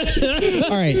 Sorry. All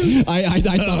right. I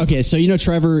thought. Okay, so you know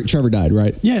Trevor died,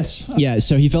 right? Yes. Yeah,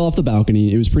 so he fell off the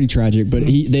balcony. It was pretty tragic, but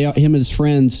him and his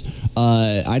friends,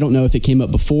 I don't know if it came up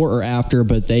before or after,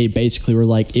 but they basically were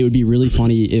like, it would be really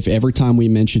funny if every time we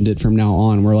mentioned it from now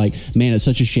on, we're like, man, it's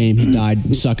such a shame he died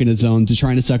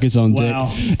trying to suck his own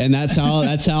Wow. dick. And that's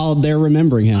how they're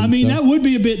remembering him. I mean, so. that would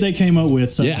be a bit they came up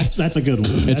with, so Yeah. that's a good one.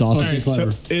 That's awesome. all fucking right, so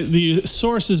clever. the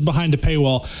source is behind a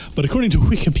paywall, but according to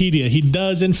Wikipedia, he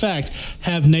does in fact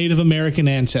have Native American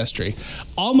ancestry.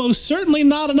 Almost certainly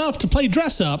not enough to play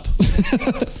dress up.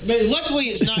 But luckily,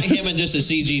 it's not him and just a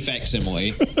CG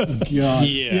facsimile. God.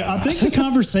 Yeah. I think the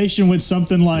conversation went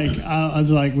something like, I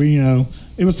was like,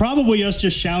 it was probably us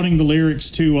just shouting the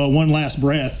lyrics to One Last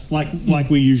Breath, like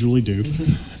we usually do.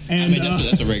 And, I mean,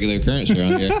 that's a regular occurrence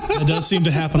around here. It does seem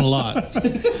to happen a lot.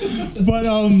 but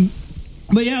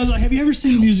yeah, I was like, have you ever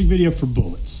seen a music video for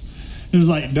Bullets? It was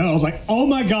like, no. I was like, oh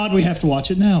my God, we have to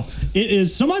watch it now. It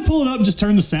is, somebody pull it up and just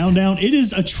turn the sound down. It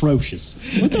is atrocious.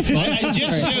 I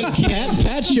just showed Ken.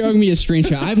 Pat's showing me a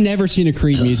screenshot. I've never seen a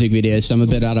Creed music video, so I'm a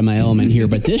bit out of my element here.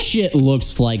 But this shit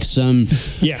looks like some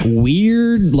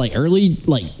weird, like early,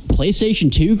 like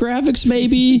PlayStation 2 graphics,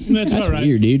 maybe. That's about right.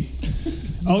 Weird, dude.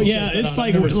 Oh yeah, it's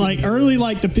like early,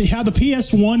 like how the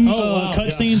PS1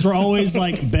 cutscenes were always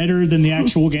like better than the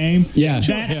actual game. Yeah.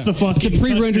 That's the fucking It's a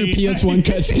pre-rendered cutscene. PS1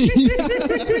 cutscene.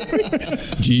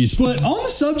 Jeez. But on the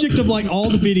subject of like all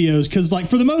the videos, because like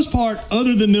for the most part,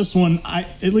 other than this one,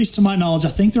 at least to my knowledge, I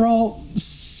think they're all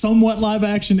somewhat live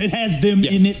action. It has them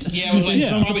in it. Yeah, with like in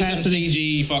some probably some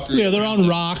capacity. CG fucker. Yeah, they're on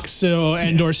rocks, so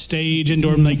and/or stage,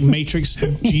 and/or like Matrix,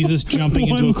 Jesus jumping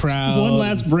into a crowd. One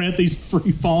last breath, he's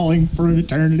free falling for an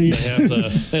eternity. They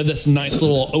have this nice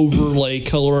little overlay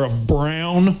color of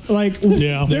brown. Like,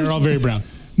 Yeah, they're all very brown.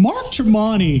 Mark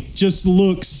Tremonti just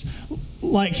looks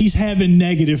like he's having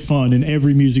negative fun in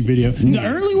every music video. The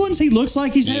early ones, he looks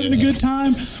like he's having a good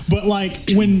time, but like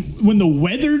when the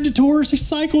weathered tour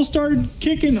cycle started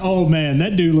kicking, oh man,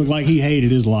 that dude looked like he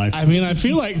hated his life. I mean, I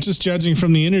feel like just judging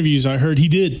from the interviews I heard, he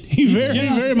did. He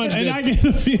very much and did. I get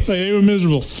the feeling Like, they were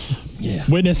miserable.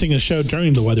 Witnessing a show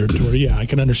during the weather tour, yeah, I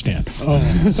can understand.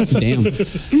 Damn.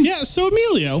 Yeah, so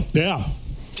Emilio, Yeah.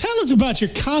 tell us about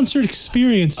your concert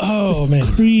experience. Oh man,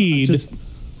 Creed.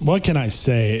 What can I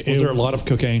say? Was there a lot of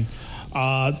cocaine?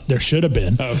 There should have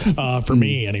been. For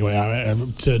me, anyway,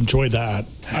 to enjoy that.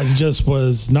 I just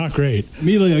was not great.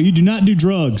 Emilio, you do not do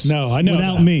drugs. No, I know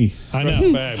without that. me. I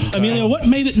know. Emilio, what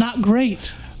made it not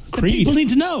great? The Creed. people need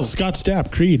to know. Scott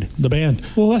Stapp, Creed, the band.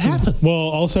 Well, what happened? Well,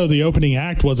 also the opening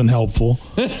act wasn't helpful.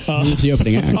 It's the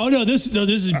opening act. Oh no, this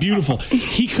is beautiful.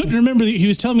 He couldn't remember. He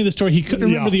was telling me the story. He couldn't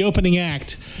remember the opening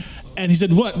act, and he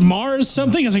said, "What, Mars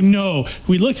something?" I was like, "No."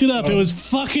 We looked it up. It was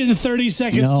fucking 30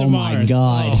 seconds to Oh Mars. my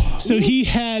god. So he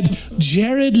had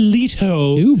Jared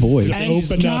Leto Ooh boy. and Open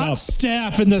that Scott up.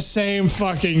 Stapp in the same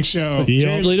fucking show. Yep.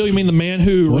 Jared Leto, you mean the man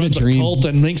who What a runs a dream. cult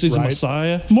and thinks he's a Right.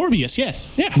 messiah? Morbius,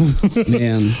 yes. Yeah.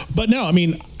 Man. But no, I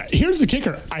mean, here's the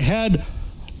kicker. I had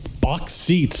box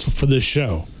seats for this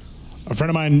show. A friend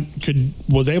of mine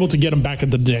was able to get them back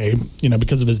at the day,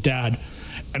 because of his dad.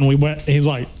 And we went, he's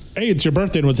like, "Hey, it's your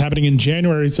birthday and what's happening in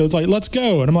January." So it's like, "Let's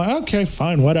go." And I'm like, "Okay,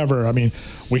 fine, whatever." I mean,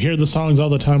 we hear the songs all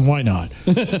the time. Why not?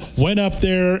 Went up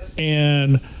there,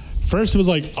 and first it was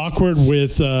like awkward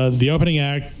with the opening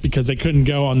act because they couldn't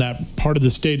go on that part of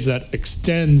the stage that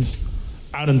extends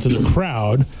out into the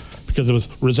crowd because it was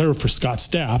reserved for Scott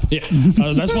Stapp. Yeah.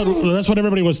 That's what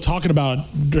everybody was talking about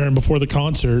before the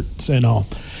concerts and all.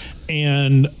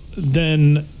 And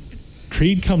then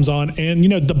Creed comes on, and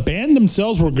the band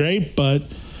themselves were great, but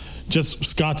just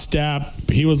Scott Stapp,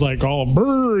 he was like all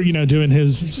brr, doing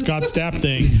his Scott Stapp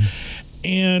thing.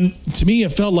 And to me, it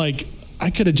felt like I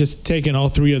could have just taken all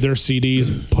three of their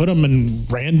CDs, put them in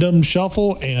random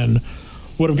shuffle, and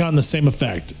would have gotten the same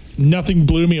effect. Nothing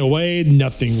blew me away.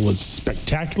 Nothing was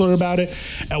spectacular about it.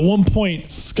 At one point,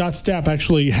 Scott Stapp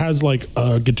actually has like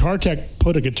a guitar tech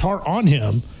put a guitar on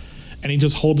him, and he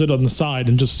just holds it on the side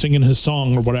and just singing his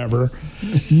song or whatever.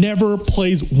 Never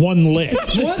plays one lick.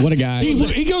 What a guy.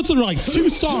 He goes through like 2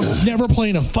 songs, never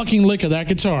playing a fucking lick of that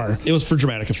guitar. It was for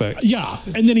dramatic effect. Yeah,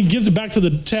 and then he gives it back to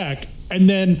the tech, and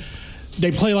then they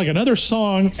play like another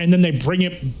song, and then they bring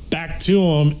it back to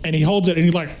him, and he holds it, and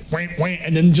he like wah, wah,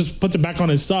 and then just puts it back on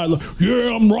his side. Like,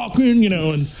 yeah, I'm rocking, and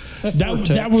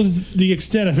that was the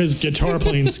extent of his guitar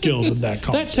playing skills at that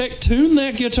concert. That tech tuned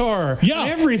that guitar. Yeah.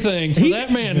 Everything for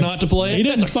that man not to play it. He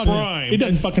doesn't That's a fucking crime. He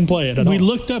doesn't fucking play it at We all.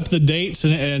 looked up the dates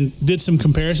and did some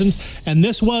comparisons, and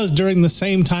this was during the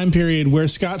same time period where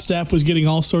Scott Stapp was getting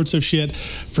all sorts of shit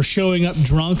for showing up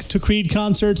drunk to Creed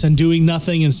concerts and doing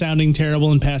nothing and sounding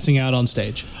terrible and passing out on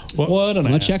stage. What an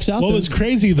That ass. checks out. What then. was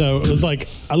crazy though, it was like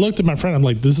I looked at my friend. I'm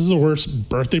like, "This is the worst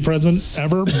birthday present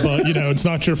ever," but it's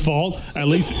not your fault. At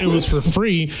least it was for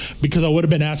free because I would have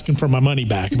been asking for my money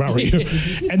back if I were you.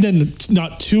 And then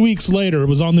not 2 weeks later, it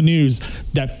was on the news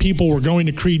that people were going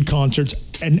to Creed concerts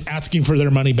and asking for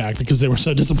their money back because they were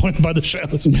so disappointed by the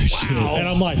shows. Wow! And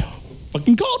I'm like,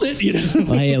 "Fucking called it,"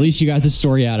 Well, hey, at least you got the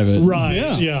story out of it. Right?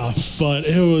 Yeah. But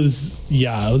it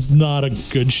was not a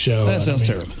good show. That sounds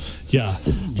terrible. Yeah.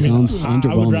 Sounds I would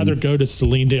underwhelming. rather go to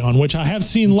Celine Dion, which I have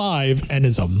seen live and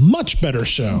is a much better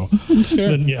show.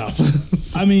 Than, yeah.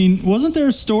 I mean, wasn't there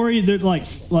a story that like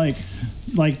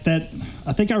that?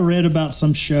 I think I read about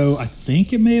some show. I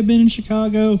think it may have been in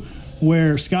Chicago,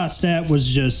 where Scott Stapp was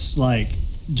just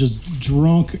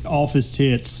drunk off his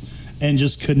tits and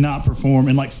just could not perform,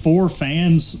 and like 4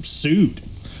 fans sued.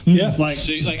 Yeah. Like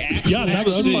Yeah, that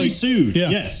was actually like- sued.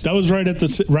 Yeah. Yes. That was right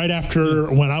after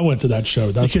when I went to that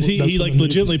show. That's Because he when like the news-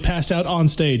 legitimately passed out on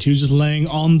stage. He was just laying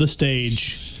on the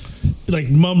stage, like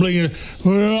mumbling.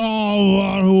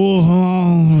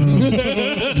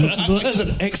 That's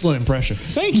an excellent impression.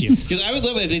 Thank you. Because I would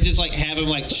love it if they just like have him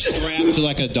like strapped to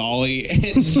like a dolly and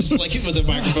it's just like with a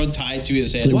microphone tied to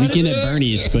his head. The Weekend at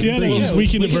Bernie's, but Yeah, they just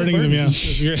Weekend at Birmingham. Yeah,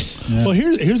 that's great. Well,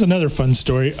 here's another fun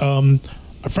story.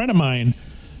 A friend of mine,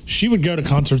 she would go to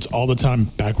concerts all the time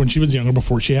back when she was younger,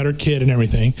 before she had her kid and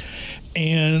everything.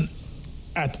 And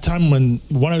at the time when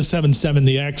 107.7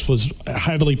 The X was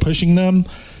heavily pushing them,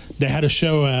 they had a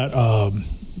show at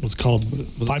was called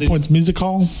Five it- Points Music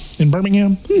Hall in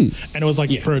Birmingham, and it was like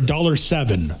for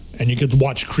 $1.07, and you could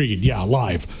watch Creed,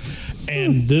 live.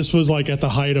 And this was like at the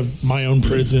height of my own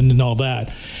prison and all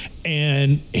that.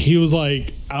 And he was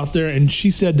like out there, and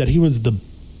she said that he was the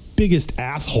biggest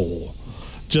asshole,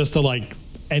 just to like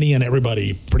any and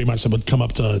everybody pretty much that would come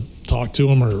up to talk to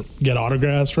him or get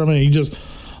autographs from him. He just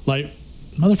like,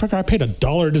 motherfucker, I paid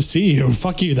 $1 to see you.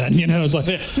 Fuck you then. It's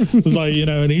like,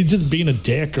 and he's just being a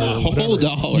dick or whole whatever.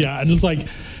 $1. Yeah. And it's like,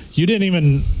 you're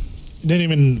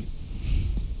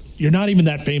not even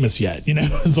that famous yet,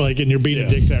 It's like, and you're being a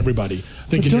dick to everybody.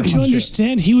 But don't you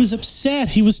understand? He was upset.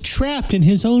 He was trapped in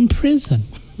his own prison.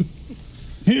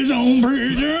 His own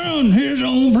prison.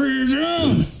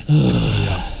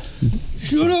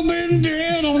 Should have been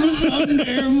dead on a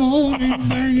Sunday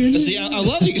morning. See, I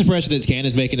love the expression that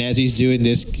Cannon's making as he's doing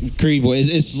this Creed voice.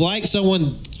 It's like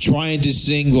someone trying to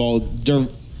sing while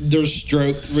their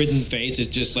stroke-ridden face is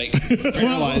just like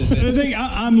paralyzed. I think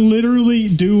I'm literally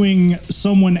doing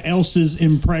someone else's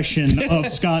impression of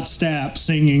Scott Stapp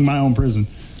singing My Own Prison.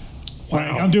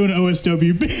 Like, I'm doing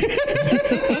OSWB.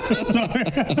 Sorry.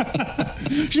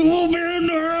 She will be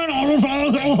there on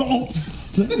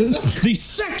the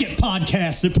second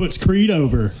podcast that puts Creed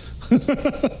over. I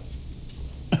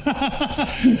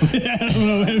don't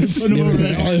know. Put him over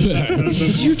there.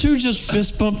 Did you two just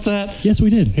fist bump that? Yes, we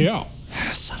did. Yeah.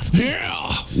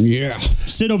 Yeah.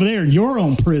 Sit over there in your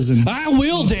own prison. I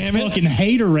will, damn it. Fucking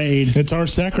haterade. It's our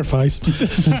sacrifice.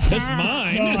 It's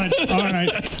mine.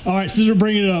 God. All right. Since we're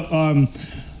bringing it up,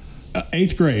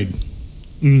 8th grade.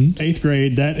 8th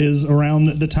grade. That is around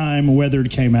the time Weathered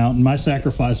came out, and My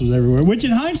Sacrifice was everywhere. Which, in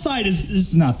hindsight,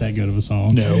 is not that good of a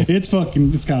song. No, it's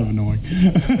kind of annoying.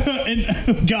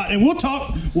 and we'll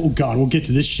talk. Oh God, we'll get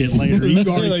to this shit later. You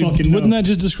already fucking know. Wouldn't that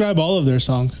just describe all of their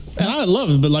songs? And I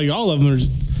love it, but like all of them are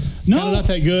just not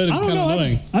that good and kind of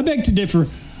annoying. I beg to differ.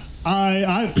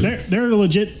 There are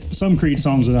legit some Creed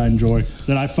songs that I enjoy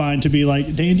that I find to be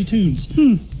like dandy tunes,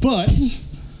 but.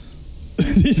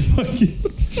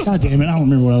 God damn it! I don't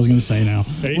remember what I was going to say now.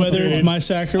 Whether My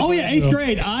Sacrifice. Oh yeah, 8th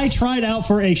grade. I tried out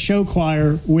for a show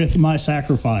choir with My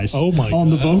Sacrifice. Oh my!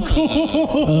 On the vocal.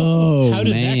 Oh How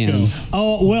did man! that go?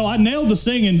 Oh well, I nailed the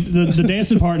singing. The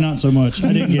dancing part, not so much.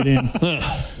 I didn't get in.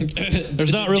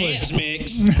 There's not really Dance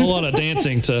mix. a whole lot of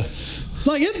dancing to.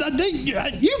 Like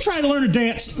you try to learn to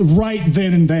dance right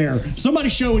then and there.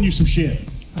 Somebody's showing you some shit.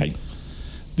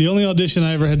 The only audition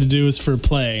I ever had to do was for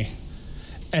play,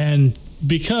 and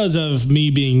because of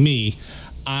me being me,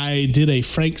 I did a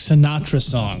Frank Sinatra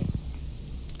song.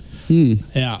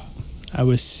 Yeah, I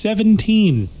was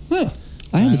 17. I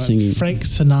had a singing. Frank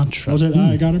Sinatra. Was it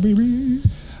I Gotta Be Real?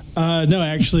 No,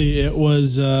 actually, it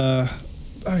was. Oh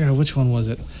God, which one was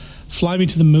it? Fly Me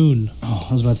to the Moon. Oh,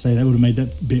 I was about to say that would have made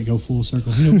that bit go full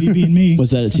circle. Me being me.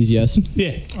 Was that at CCS?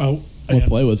 Yeah. Oh, What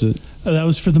play was it? That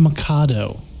was for the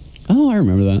Mikado. Oh, I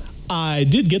remember that. I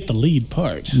did get the lead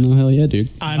part. Oh, hell yeah, dude.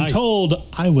 I'm told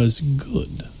I was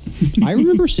good. I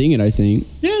remember seeing it, I think.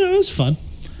 Yeah, no, it was fun.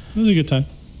 It was a good time.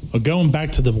 Well, going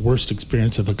back to the worst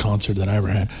experience of a concert that I ever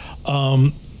had.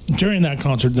 During that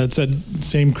concert, that said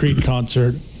same Creed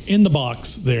concert, in the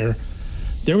box there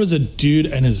was a dude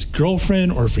and his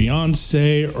girlfriend or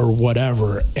fiance or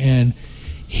whatever, and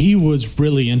he was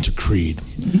really into Creed.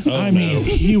 I mean,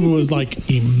 he was like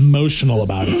emotional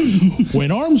about it.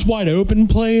 When Arms Wide Open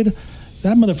played,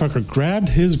 that motherfucker grabbed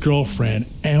his girlfriend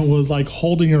and was like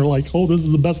holding her like, oh, this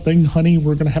is the best thing, honey.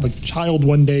 We're going to have a child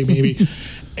one day, maybe.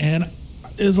 And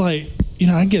it's like,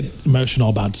 I get emotional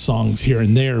about songs here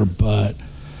and there, but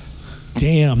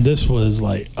damn, this was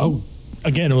like,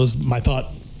 again, it was my thought,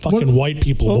 fucking white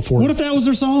people before. What if that was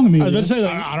their song? I was about to say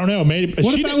that. I don't know. Maybe.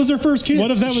 What if that was their first kiss?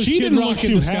 What if that was She Kid didn't Rock look in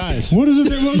too disguise? What is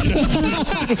it? What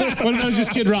if that was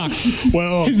just Kid Rock?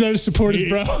 Well, He's there to support his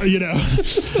bro.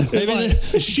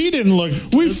 She didn't look.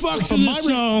 We fucked to this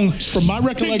song. From my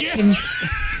recollection,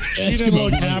 she didn't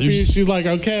look happy. She's like,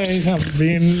 okay, I'm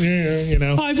being,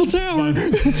 Eiffel Tower.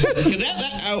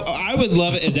 I would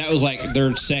love it if that was like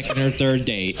their second or third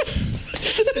date.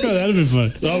 Oh, that'd be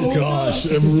fun. Oh gosh.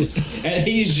 And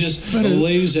he's just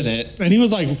losing it. And he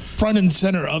was like front and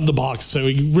center of the box, so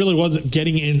he really wasn't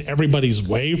getting in everybody's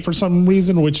way for some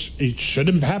reason, which it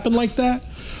shouldn't happen like that.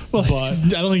 Well, I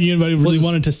don't think anybody really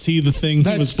wanted to see the thing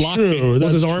he was blocking. True.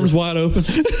 Was his arms wide open?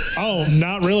 Oh,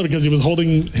 not really, because he was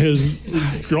holding his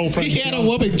girlfriend. He had a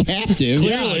woman captive.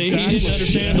 Clearly, he didn't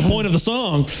understand the point of the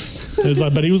song. It was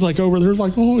like, but he was like over there,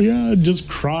 like, oh yeah, and just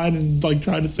cried and like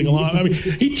tried to sing along. I mean,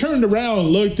 he turned around and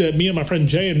looked at me and my friend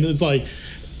Jay, and it's like,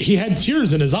 he had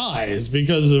tears in his eyes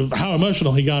because of how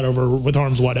emotional he got over With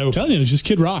Arms Wide Open. I'm telling you, it was just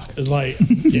Kid Rock. It's like,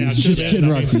 yeah, It's just Kid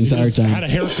Rock the entire time. Had a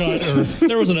haircut, or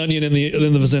There was an onion in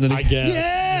the vicinity. I guess.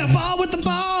 Yeah, ball with the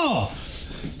ball.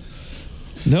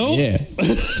 No. Yeah.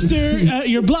 Sir,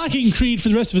 you're blocking Creed for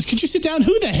the rest of us. Could you sit down?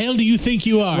 Who the hell do you think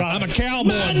you are? Right. I'm a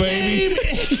cowboy, baby.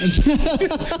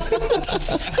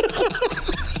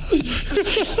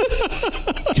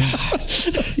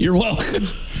 You're welcome.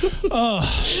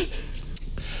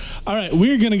 All right,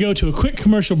 we're going to go to a quick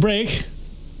commercial break.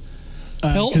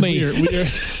 Help 'cause me.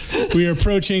 We are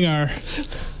approaching our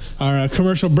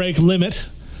commercial break limit,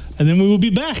 and then we will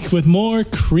be back with more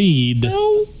Creed.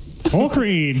 Or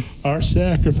Creed. Our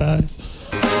sacrifice.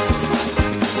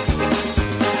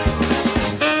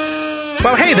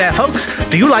 Well, hey there, folks.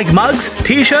 Do you like mugs,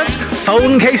 t-shirts,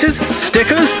 phone cases,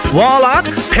 stickers, wall art,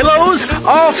 pillows,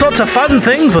 all sorts of fun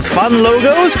things with fun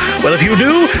logos? Well, if you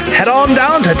do, head on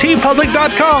down to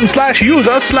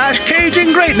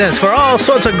tpublic.com/user/CagingGreatness for all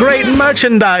sorts of great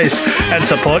merchandise and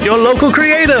support your local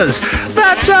creators.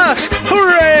 That's us!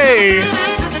 Hooray!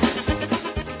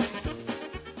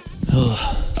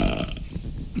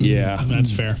 Yeah.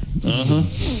 That's fair.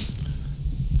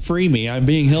 Free me. I'm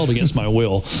being held against my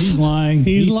will. He's lying.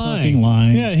 He's fucking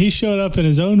lying. Yeah, he showed up in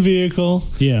his own vehicle.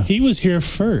 Yeah. He was here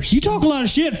first. You talk a lot of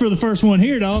shit for the first one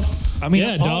here, dog. I mean,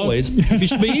 Yeah, dog. always. If you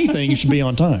should be anything, you should be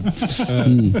on time.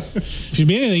 If you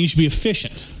be anything, you should be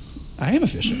efficient. I am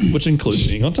efficient, which includes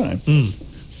being on time.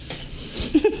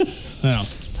 Well,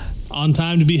 on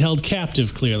time to be held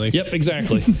captive, clearly. Yep,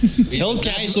 exactly. Held Nice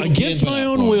captive little against kid my went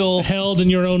own out for will. Held in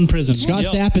your own prison. Scott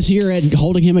Yep. Stapp is here at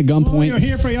holding him at Oh, gunpoint. you're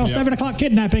here for your 7 o'clock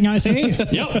kidnapping, I see.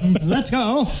 Yep. Let's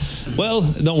go. Well,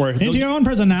 don't worry. Into your own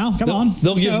prison now. Come on.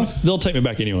 They'll Let's go. They'll take me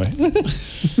back anyway.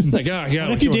 Like, oh, God,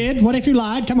 What if you did? What if you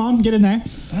lied? Come on, get in there.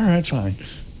 All right, fine.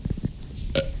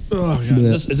 Oh, God.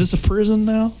 Is this a prison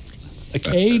now? A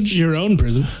cage? Your own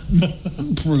prison.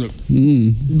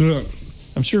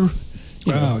 I'm sure.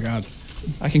 Oh, God.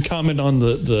 I can comment on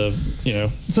the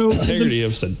So integrity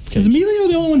of said is cage. Emilio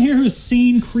the only one here who has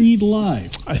seen Creed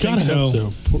live? I think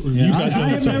so. Yeah, You guys I don't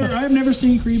have so. never. I have never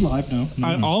seen Creed live. No.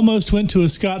 I almost went to a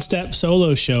Scott Stapp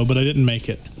solo show, but I didn't make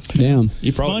it. Damn.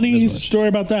 You probably Funny didn't as much. story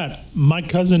about that. My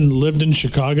cousin lived in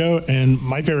Chicago, and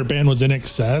my favorite band was In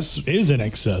Excess. Is In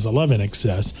Excess. I love In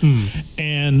Excess.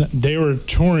 And they were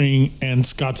touring, and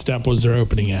Scott Stapp was their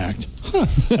opening act.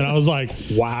 And I was like,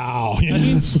 wow. You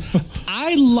know?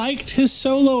 I liked his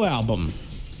solo album.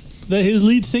 His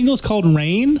lead single is called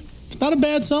Rain. It's not a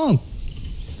bad song.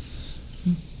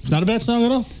 Not a bad song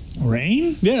at all.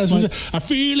 Rain? Yeah, that's what I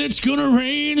feel it's gonna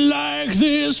rain like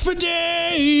this for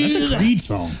days. That's a Creed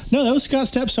song. No, that was Scott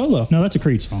Stapp solo. No, that's a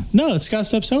Creed song. No, it's Scott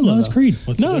Stapp solo. No, that's though. Creed.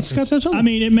 No, it's Scott Stapp solo. I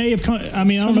mean, it may have come. I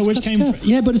mean, I don't know which Scott came. Stapp. From,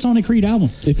 yeah, but it's on a Creed album.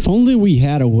 If only we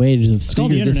had a way to It's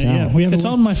called the figure this internet. out. Yeah, we have it's a,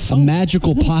 on my A phone.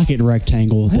 magical pocket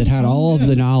rectangle that had all of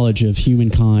the knowledge of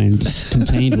humankind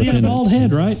contained He had a within bald it.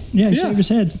 head, right? Yeah, he Yeah. shaved his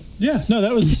head. Yeah, no,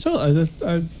 that was a solo.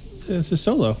 It's a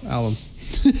solo album.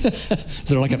 Is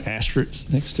there like an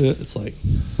asterisk next to it? It's like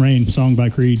Rain, song by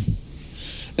Creed.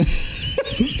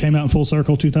 Came out in full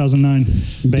circle, 2009.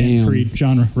 Band Damn. Creed,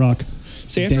 genre rock.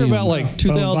 see after Damn. about like Phone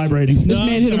 2000. vibrating. This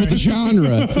man hit him with the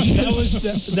genre.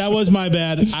 That was my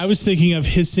bad. I was thinking of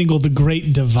his single, "The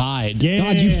Great Divide." Yeah,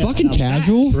 God, you fucking now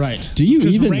casual. Right. Do you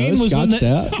 'Cause even Rain know was Scott when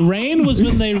Stapp? Rain was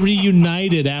when they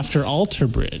reunited after Alter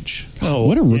Bridge. Oh,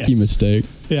 What a rookie Yes. mistake.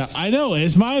 Yeah, I know.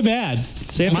 It's my bad.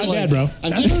 see after My like, bad, bro.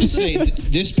 I'm just going to say,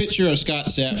 this picture of Scott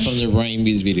Stapp from the Rain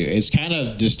music video is kind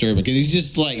of disturbing because he's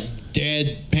just like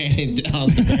dead panning down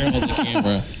the barrel of the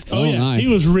camera. Oh, yeah, nice. he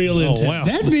was real intense. wow.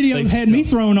 That video had me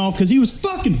thrown off because he was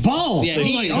fucking bald. Yeah, It was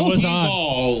he like, was on.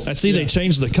 bald. I see they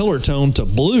changed the color tone to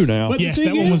blue now. But the Yes, thing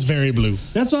that one was is- very blue.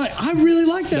 That's why I really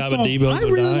like that Dabba song. Debo I Go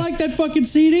really Die. like that fucking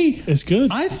CD. It's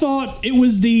good. I thought it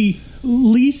was the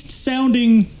least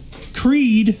sounding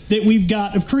Creed that we've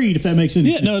got of Creed, if that makes any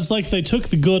Yeah, sense. no, it's like they took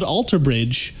the good Alter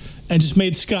Bridge and just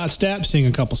made Scott Stapp sing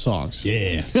a couple songs.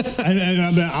 Yeah,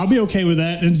 and I'll be okay with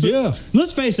that. And so, Yeah.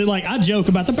 let's face it. Like I joke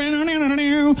about the.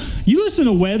 You listen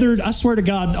to Weathered. I swear to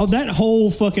God, that whole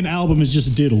fucking album is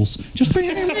just diddles. Just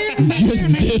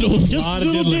diddles. Just Lot of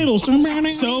little diddling.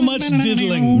 diddles. So much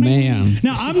diddling. Man.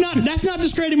 Now I'm not. That's not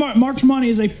discrediting Mark. Mark Tremonti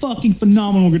is a fucking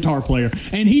phenomenal guitar player,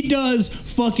 and he does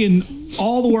fucking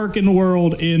all the work in the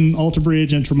world in Alter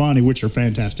Bridge and Tremonti, which are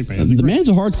fantastic bands. The man's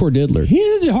a hardcore diddler. He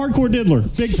is a hardcore diddler,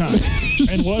 big time.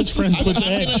 And was friends I'm with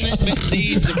going Edge. to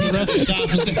need the rest to stop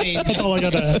saying That's all I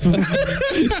got to add.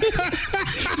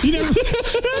 You know,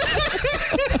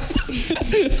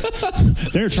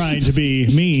 they're trying to be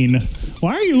mean.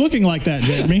 Why are you looking like that,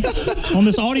 Jeremy? On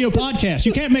this audio podcast,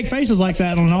 you can't make faces like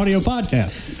that on an audio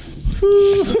podcast.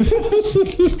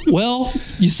 Well,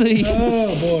 you see, Oh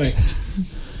boy,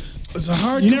 it's a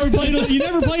hard. You never played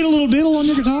a little diddle on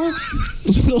your guitar?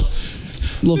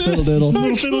 Little fiddle diddle.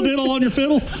 Little fiddle diddle on your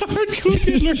fiddle? hardcore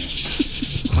diddler.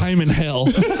 I'm in hell.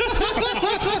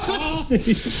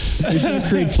 There's no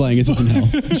Creed playing. It's in hell.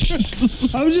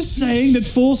 I was just saying that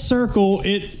Full Circle,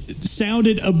 it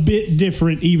sounded a bit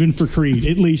different even for Creed,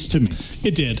 at least to me.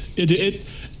 It did. It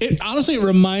honestly, it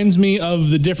reminds me of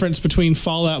the difference between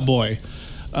Fall Out Boy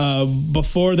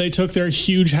before they took their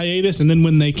huge hiatus and then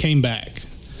when they came back.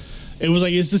 It was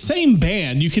like, it's the same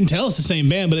band. You can tell it's the same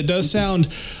band, but it does sound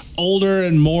older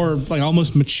and more like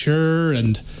almost mature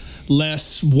and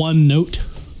less one note.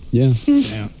 Yeah.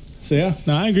 Yeah. So yeah,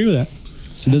 no, I agree with that.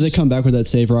 So did they come back with that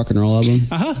Save Rock and Roll album?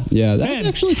 Yeah, that's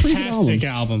actually a pretty good Fantastic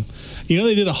album. You know,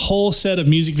 they did a whole set of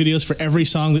music videos for every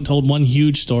song that told one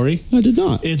huge story. I did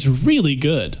not. It's really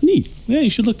good. Neat. Yeah, you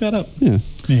should look that up. Yeah.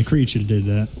 Man, Creed should have did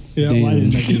that. Yeah. Damn. Why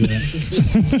didn't they do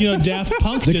that? You know, Daft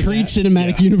Punk The did Creed that.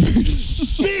 Cinematic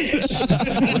Universe.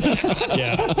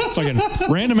 Yeah, fucking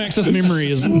Random Access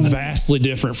Memory is vastly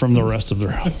different from the rest of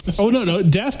their album. Oh no,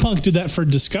 Daft Punk did that for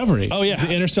Discovery. Oh, yeah.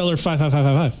 the Interstellar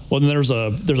 55555. Well, then there's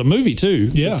a movie too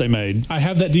Yeah, that they made. I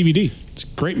have that DVD. It's a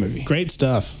great movie. Great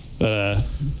stuff. But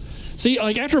see,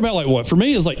 like after about like what for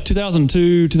me is like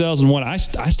 2002, 2001, I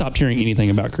stopped hearing anything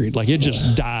about Creed. Like it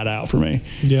just died out for me.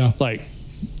 Yeah. Like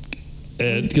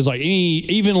because like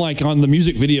even like on the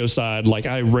music video side, like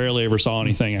I rarely ever saw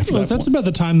anything after Well, that. that's point. about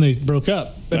the time they broke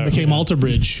up. It became Alter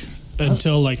Bridge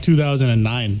until like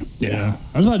 2009. Yeah.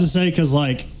 I was about to say, because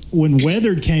like when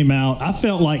Weathered came out, I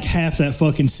felt like half that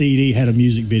fucking CD had a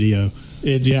music video.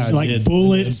 It Like did.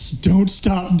 Bullets, Don't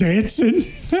Stop Dancing.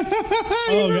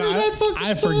 Oh Remember god, that fucking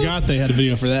I song? forgot they had a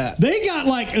video for that. They got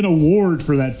like an award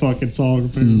for that fucking song,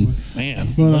 apparently. Man.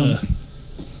 But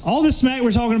all this smack we're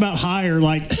talking about Higher,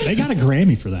 like they got a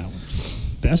Grammy for that one.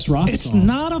 Best rock It's song.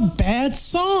 not a bad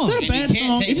song. It's not a And bad you can't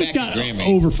song. take It just back got the Grammy.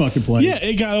 over fucking played. Yeah,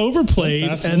 it got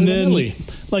overplayed, That's and then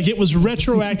Milli. like it was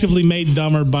retroactively made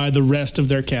dumber by the rest of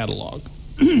their catalog.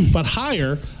 But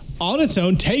Higher, on its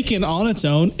own, taken on its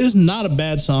own, is not a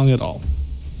bad song at all.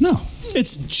 No.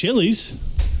 It's Chili's,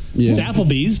 Yeah. it's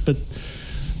Applebee's, but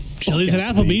Chili's and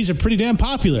Applebee's are pretty damn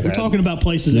popular. We're talking about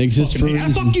places They that exist fucking for a hate.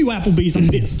 reason. Fuck you, Applebee's. I'm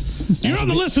pissed. You're on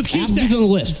the list with Applebee's Cusack. on the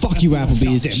list. Fuck you,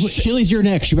 Applebee's. Chili's your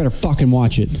next. You better fucking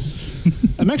watch it.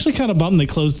 I'm actually kind of bummed they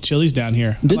closed the Chili's down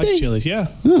here. Did I like they? Chili's, yeah.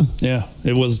 Yeah.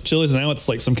 It was Chili's, and now it's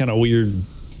like some kind of weird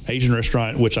Asian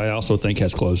restaurant, which I also think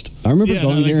has closed. I remember Yeah,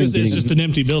 going no, like there and this, it's getting. just an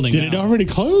empty building. Did it now. already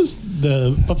close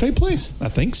the buffet place? I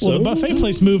think so. Well, the buffet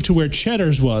place moved to where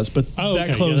Cheddar's was, but Oh, that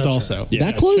okay, closed yeah, that's also. right. Yeah.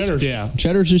 That closed? Cheddar's. Yeah.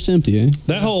 Cheddar's just empty, eh?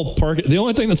 That whole park, the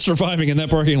only thing that's surviving in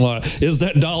that parking lot is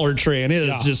that Dollar Tree, and it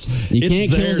is just You it's can't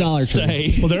kill there Dollar to Tree.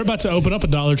 stay. Well, they're about to open up a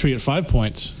Dollar Tree at 5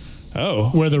 Points, Oh,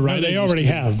 where the No, Rite they Aid already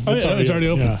used to be. have. Oh, yeah, it's already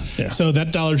open. Yeah. So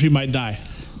that Dollar Tree might die.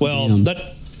 well, Damn.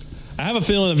 I have a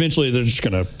feeling eventually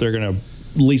they're gonna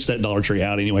lease that Dollar Tree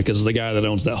out anyway, because the guy that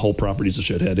owns that whole property is a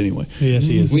shithead anyway. Yes,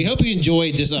 he is. We hope you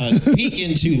enjoyed just a peek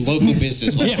into local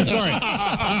business. Yeah, sorry.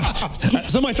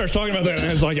 Somebody starts talking about that,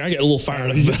 and it's like I get a little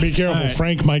fired up. Be careful. All right.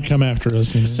 Frank might come after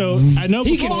us. You know? So I know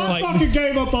He before, can like, fucking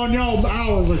gave up on y'all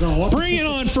hours ago. bring it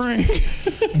on, Frank.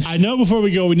 I know before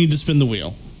we go, we need to spin the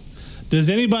wheel. Does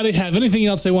anybody have anything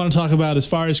else they want to talk about as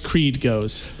far as Creed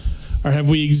goes? Or have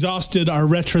we exhausted our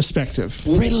retrospective?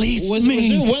 Release Was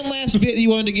there one last bit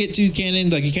you wanted to get to, Kenan?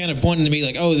 Like you kind of pointed to me,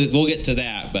 like, "Oh, we'll get to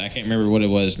that," but I can't remember what it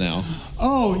was now.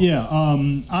 Oh yeah,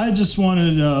 I just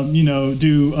wanted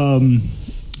do.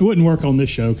 It wouldn't work on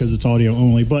this show because it's audio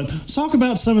only, but talk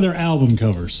about some of their album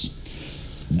covers.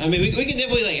 I mean, we can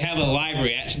definitely like have a live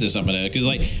reaction to some of that because,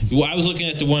 like, I was looking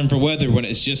at the one for Weather when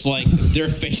it's just like their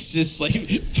faces, like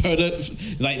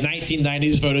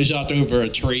 1990s photoshopped over a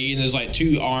tree, and there's like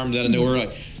two arms out of nowhere,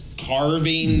 like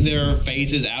carving their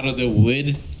faces out of the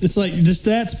wood. It's like this.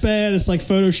 That's bad. It's like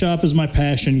Photoshop is my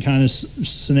passion kind of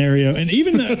scenario, and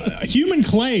even the human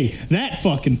clay, that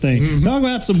fucking thing. Talk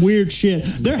about some weird shit.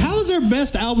 How is their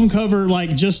best album cover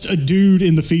like just a dude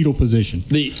in the fetal position?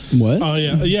 What? Oh,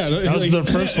 yeah. that was the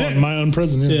first one. My own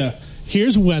prison. Yeah.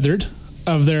 Here's Weathered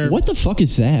of their... What the fuck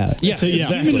is that? Yeah, yeah.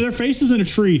 exactly. Their faces in a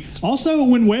tree. Also,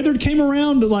 when Weathered came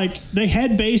around, like they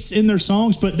had bass in their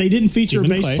songs, but they didn't feature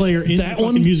Human a bass clay. player in That their fucking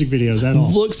one music videos at all.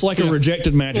 Looks like a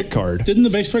rejected Magic card. Didn't the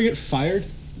bass player get fired?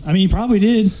 I mean, he probably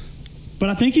did. But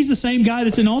I think he's the same guy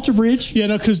that's in Alter Bridge. Yeah,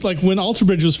 no, because like when Alter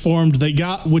Bridge was formed, they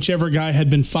got whichever guy had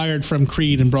been fired from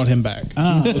Creed and brought him back.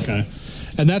 Ah, okay.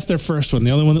 And that's their first one, the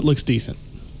only one that looks decent.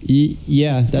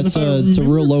 Yeah, that's If I it's a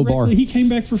real remember low bar. correctly, He came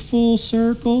back for Full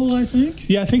Circle, I think.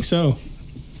 Yeah, I think so.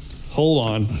 Hold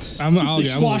on. They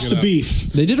squashed the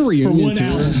beef. They did a reunion For 1 tour.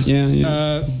 hour.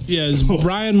 Yeah.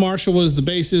 Brian Marshall was the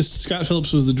bassist. Scott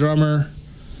Phillips was the drummer.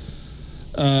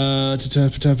 Man,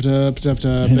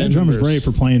 that drummer's brave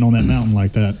for playing on that mountain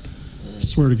like that.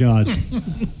 Swear to God.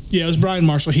 Yeah, it was Brian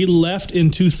Marshall. He left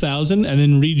in 2000 and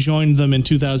then rejoined them in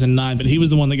 2009, but he was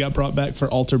the one that got brought back for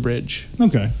Alter Bridge.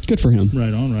 Okay. Good for him.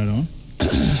 Right on.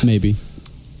 Maybe.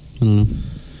 I don't know.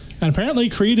 And apparently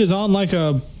Creed is on like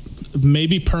a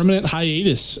maybe permanent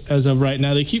hiatus as of right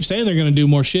now. They keep saying they're going to do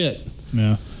more shit,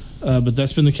 Yeah. but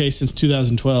that's been the case since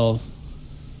 2012.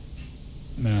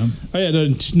 Yeah. Oh yeah,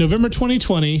 November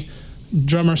 2020,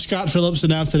 drummer Scott Phillips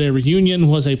announced that a reunion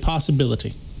was a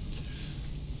possibility.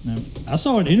 Now, I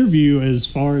saw an interview as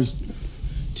far as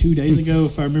 2 days ago,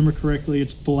 if I remember correctly.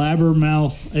 It's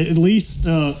Blabbermouth. At least,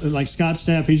 like Scott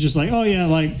Stapp, he's just like, oh yeah,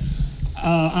 like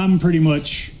I'm pretty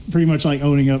much like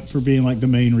owning up for being like the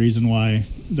main reason why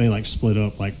they like split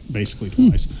up like basically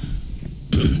twice.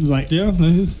 It's like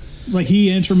it's like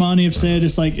he and Tremonti have said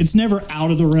it's like it's never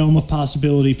out of the realm of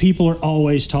possibility. People are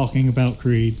always talking about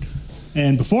Creed.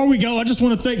 And before we go, I just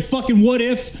want to thank fucking What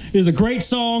If is a great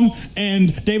song,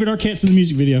 and David Arquette's in the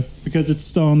music video because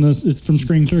it's on this. It's from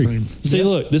Scream 3. See,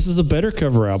 look, this is a better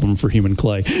cover album for Human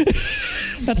Clay.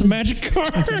 That's a magic card.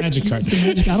 It's a magic card.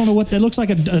 I don't know what that looks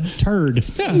like. A turd.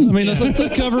 Yeah, I mean, that's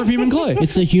a cover of Human Clay.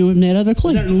 It's a human made out of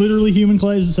clay. Is that literally Human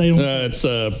Clay? Is the same?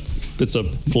 It's a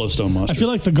Flowstone monster. I feel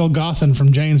like the Golgothan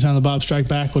from James and the Bob Strike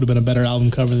Back would have been a better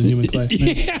album cover than Human Clay.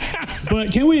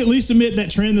 But can we at least admit that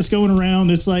trend that's going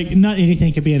around? It's like not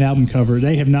anything could be an album cover.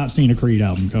 They have not seen a Creed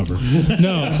album cover.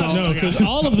 No, because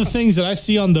all of the things that I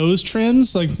see on those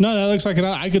trends, like no, that looks like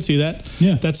I could see that.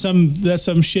 Yeah. that's some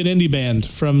shit indie band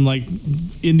from like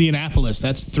Indianapolis.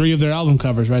 That's 3 of their album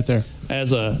covers right there.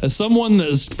 As someone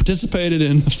that's participated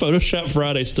in Photoshop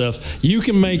Friday stuff, you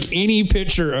can make any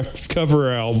picture a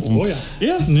cover album. Oh yeah.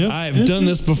 I have done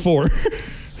this before.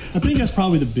 I think that's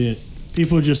probably the bit.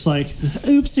 People are just like,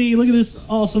 oopsie, look at this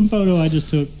awesome photo I just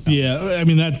took. Yeah, I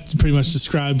mean that pretty much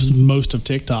describes most of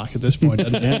TikTok at this point,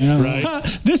 doesn't it? Yeah, Right.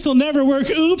 This will never work.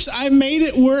 Oops, I made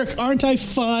it work. Aren't I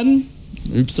fun?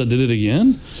 Oops, I did it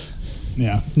again.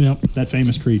 Yeah. Yep. That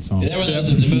famous Creed song. The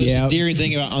most endearing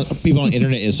thing about people on the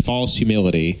internet is false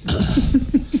humility.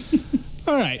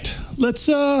 All right, let's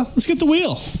get the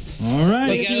wheel. All right.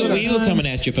 We got a wheel coming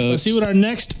at you, folks. Let's see what our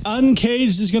next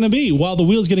Uncaged is going to be. While the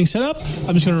wheel's getting set up,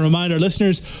 I'm just going to remind our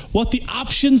listeners what the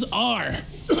options are.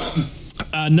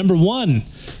 Number 1,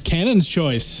 Cannon's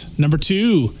choice. Number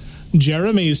 2,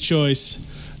 Jeremy's choice.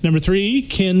 Number 3,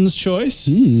 Ken's choice.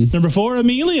 Number 4,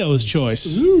 Emilio's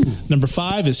choice. Number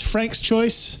 5 is Frank's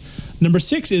choice. Number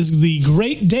 6 is The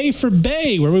Great Day for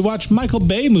Bay, where we watch Michael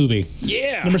Bay movie.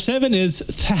 Yeah. Number 7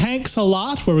 is Hanks a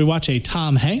Lot, where we watch a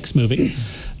Tom Hanks movie.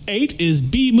 8 is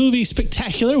B-Movie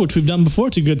Spectacular, which we've done before.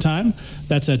 It's a good time.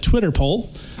 That's a Twitter poll.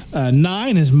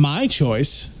 9 is my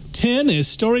choice. 10 is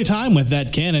Story Time with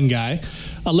That Cannon Guy.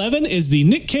 11 is the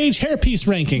Nick Cage hairpiece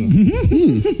ranking.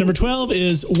 Number 12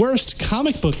 is Worst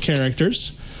Comic Book Characters.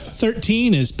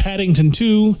 13 is Paddington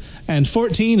 2. And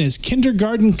 14 is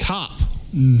Kindergarten Cop.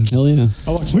 Hell yeah.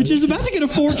 Which is about to get a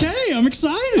 4K. I'm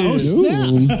excited. Oh, snap.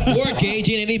 4K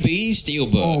 1080p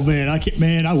Steelbook. Oh,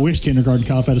 man. I wish Kindergarten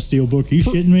Cop had a Steelbook. Are you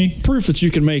shitting me? Proof that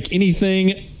you can make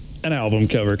anything an album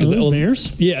cover. Are those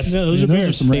bears? Yes. No, those are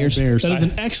bears. some rad bears. That is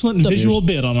an excellent visual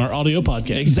bit on our audio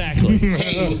podcast. Exactly.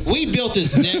 Hey, we built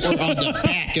this network on the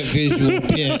back of visual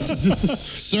bits,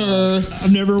 sir.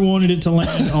 I've never wanted it to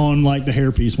land on like the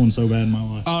hairpiece one so bad in my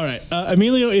life. All right,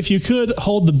 Emilio, if you could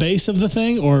hold the base of the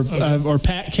thing, or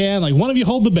Pat can, like one of you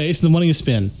hold the base, and then one of you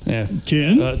spin. Yeah.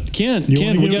 Ken? Ken, You we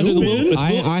wanna got to give do the it a Will.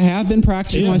 spin? I have been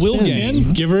practicing my Will spins. game.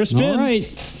 Ken, give her a spin. All right.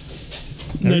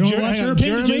 Everyone Jeremy, watch hang your on,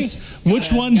 Jeremy, appendages.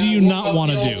 which one do you not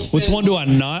want to do? Which one do I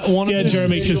not want to Yeah, do?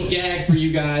 Jeremy, because gag for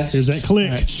you guys. Here's that click.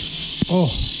 all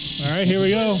right, here we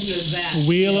go.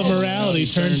 Wheel of morality,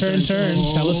 turn.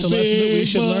 Tell us the lesson that we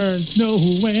should learn. No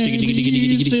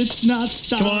whammies, it's not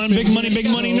stopping. Come on, big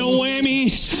money, no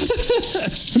whammy.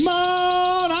 Come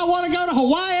on, I want to go to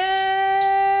Hawaii.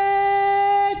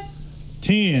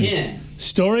 10.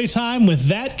 Story time with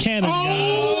That Cannon Guy.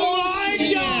 Oh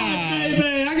my God,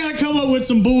 baby! I gotta come up with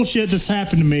some bullshit that's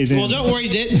happened to me. Then. Well, don't worry.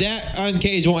 That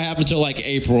Uncaged won't happen until like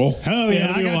April. Oh yeah,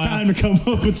 it'll I be a got while. time to come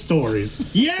up with stories.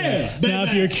 Yeah. Now,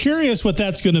 if you're curious what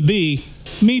that's going to be,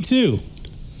 me too.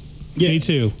 Me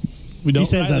too. We don't he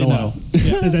says that a rightly lot. know. He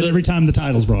says that every time the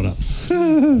title's brought up.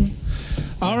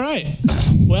 All right.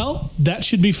 Well, that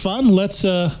should be fun. Let's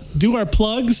do our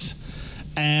plugs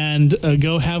and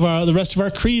go have the rest of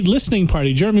our Creed listening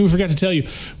party. Jeremy, we forgot to tell you,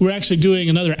 we're actually doing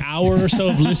another hour or so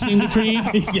of listening to Creed.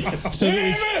 Yes.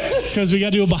 Because we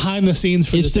got to do a behind the scenes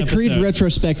for It's this the Creed episode.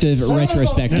 retrospective.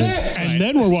 And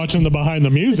then we're watching the behind the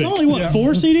music. It's only, what,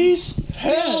 4 CDs?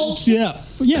 Hell. Yeah.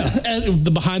 Yeah. And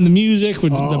the behind the music,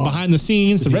 with the behind the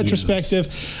scenes, the retrospective.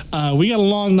 We got a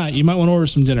long night. You might want to order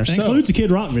some dinner. That includes a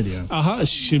Kid Rock video.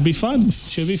 Should be fun.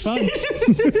 Should be fun.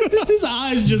 His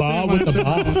eyes just Bob with the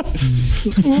Bob.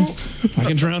 I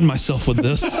can drown myself with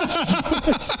this.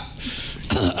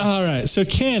 All right. So,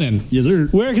 Cannon, Yes, sir.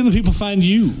 where can the people find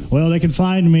you? Well, they can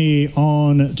find me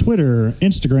on Twitter,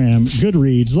 Instagram,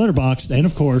 Goodreads, Letterboxd, and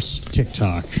of course,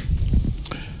 TikTok.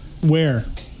 Where?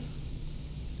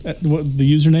 What the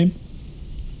username?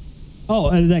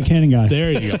 Oh, that Cannon guy.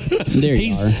 There you go. There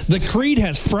you are. The Creed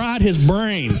has fried his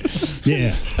brain.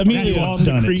 Yeah. Immediately That's what's on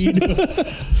done the it. Creed.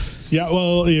 Yeah,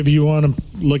 well, if you want to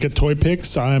look at toy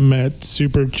pics, I'm at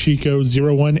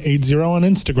SuperChico0180 on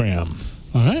Instagram.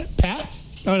 All right. Pat?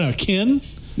 Oh, no. Ken?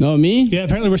 No, me? Yeah,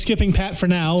 apparently we're skipping Pat for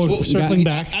now. We're circling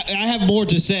back. I have more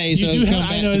to say, so You do come have,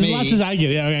 back I know, to as me. lots as I get.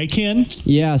 Yeah, okay. Ken?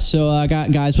 Yeah, so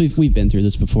guys, we've been through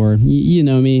this before. You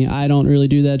know me. I don't really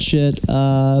do that shit.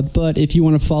 But if you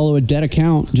want to follow a dead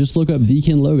account, just look up the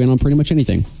Ken Logan on pretty much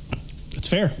anything. That's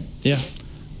fair. Yeah.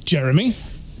 Jeremy?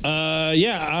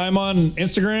 Yeah, I'm on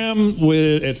Instagram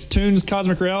with it's Tunes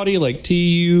Cosmic Reality, like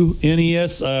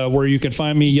TUNES, where you can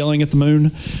find me yelling at the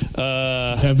moon.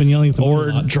 I've been yelling at the moon or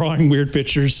a lot. drawing weird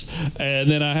pictures. And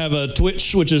then I have a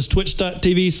Twitch, which is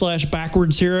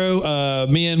twitch.tv/backwards hero.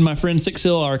 Me and my friend Six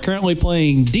Hill are currently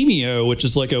playing Demio, which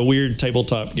is like a weird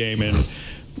tabletop game. And,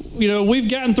 you know, we've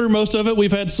gotten through most of it.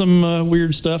 We've had some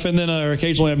weird stuff. And then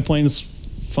occasionally I'm playing this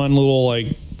fun little like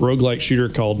roguelike shooter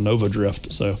called Nova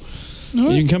Drift. So you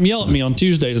can come yell at me on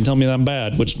Tuesdays and tell me that I'm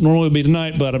bad, which normally would be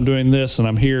tonight, but I'm doing this and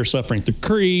I'm here suffering through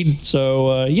Creed.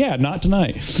 So, yeah, not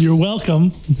tonight. You're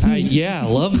welcome. I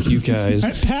love you guys.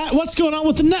 All right, Pat, what's going on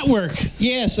with the network?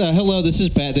 Yes, hello, this is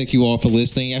Pat. Thank you all for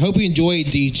listening. I hope you enjoyed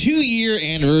the 2-year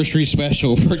anniversary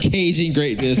special for Caging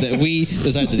Greatness that we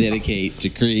decided to dedicate to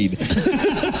Creed.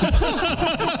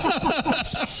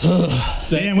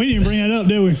 Damn, we didn't bring that up,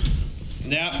 did we?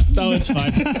 Yeah, Oh, it's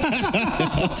fine.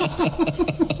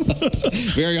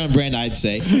 very on brand, I'd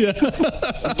say.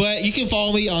 But you can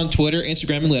follow me on Twitter,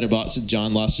 Instagram, and Letterboxd.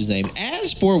 John lost his name.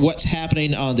 As for what's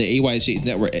happening on the AYCH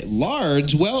network at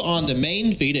large, well, on the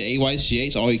main feed of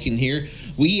AYCH, all you can hear,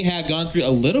 we have gone through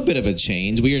a little bit of a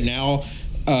change. We are now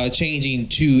changing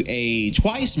to a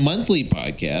twice monthly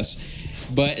podcast.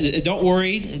 But don't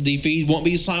worry, the feed won't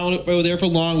be silent over there for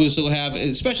long. We'll still have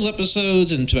special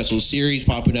episodes and special series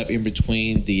popping up in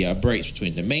between the breaks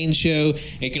between the main show.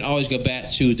 You can always go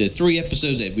back to the 3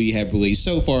 episodes that we have released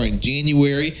so far in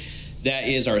January. That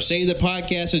is our Save the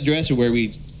Podcast address, where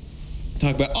we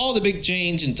talk about all the big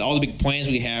change and all the big plans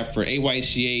we have for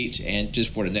AYCH and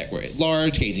just for the network at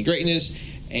large, Caging Greatness,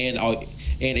 and AYCH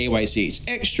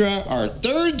Extra, our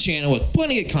 3rd channel with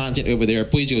plenty of content over there.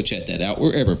 Please go check that out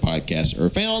wherever podcasts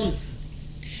are found.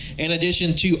 In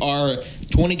addition to our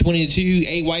 2022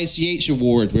 AYCH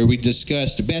Award, where we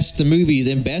discuss the best of movies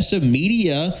and best of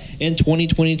media in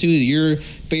 2022. Your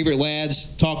favorite lads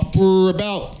talk for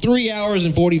about 3 hours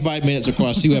and 45 minutes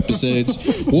across 2 episodes.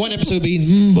 One episode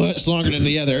being much longer than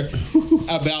the other,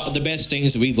 about the best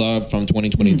things that we love from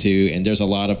 2022. And there's a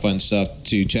lot of fun stuff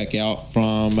to check out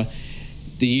from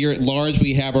the year at large.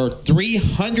 We have our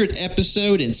 300th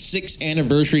episode and 6th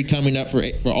anniversary coming up for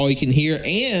all you can hear.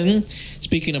 And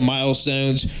speaking of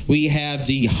milestones, we have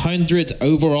the 100th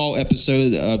overall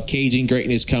episode of Caging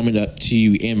Greatness coming up to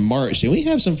you in March. And we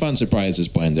have some fun surprises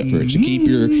planned up for it. So keep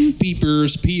your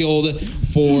peepers peeled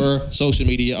for social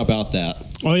media about that.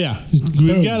 Oh, yeah.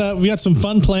 We got some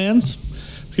fun plans.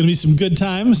 It's going to be some good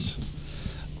times.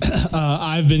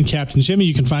 I've been Captain Shimmy.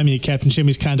 You can find me at Captain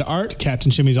Shimmy's Kinda Art, Captain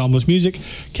Shimmy's Almost Music,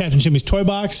 Captain Shimmy's Toy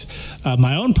Box,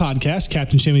 my own podcast,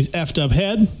 Captain Shimmy's F'd Up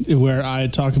Head, where I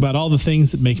talk about all the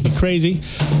things that make me crazy.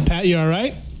 Pat, you all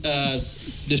right?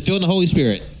 Just feeling the Holy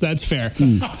Spirit. That's fair.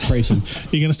 Praise him.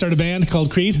 You going to start a band called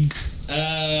Creed?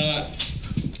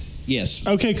 Yes.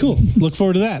 Okay, cool. Look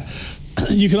forward to that.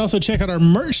 You can also check out our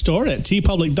merch store at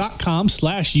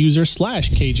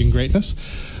tpublic.com/user/Caging Greatness.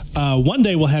 One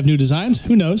day we'll have new designs.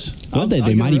 Who knows? One day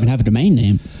they might even have a domain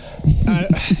name.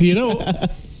 You know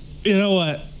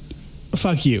what?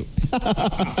 Fuck you.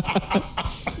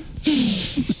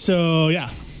 So yeah,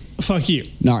 fuck you.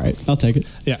 All right, I'll take it.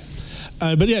 Yeah,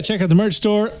 but yeah, check out the merch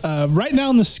store. Right now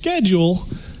on the schedule,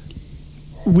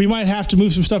 we might have to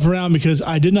move some stuff around because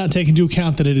I did not take into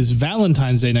account that it is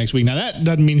Valentine's Day next week. Now that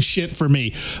doesn't mean shit for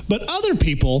me, but other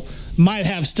people might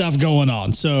have stuff going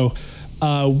on. So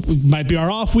Might be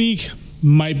our off week,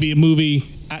 might be a movie.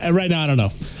 Right now, I don't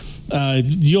know.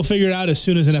 You'll figure it out as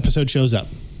soon as an episode shows up.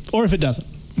 Or if it doesn't.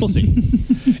 We'll see.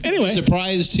 Anyway.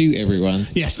 Surprise to everyone.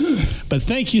 Yes. But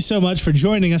thank you so much for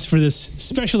joining us for this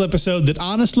special episode that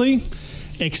honestly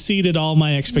exceeded all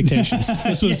my expectations.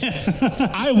 This was,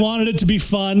 I wanted it to be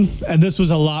fun, and this was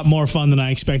a lot more fun than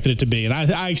I expected it to be. And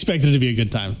I expected it to be a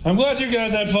good time. I'm glad you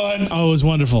guys had fun. Oh, it was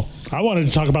wonderful. I wanted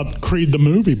to talk about Creed the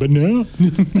movie, but no.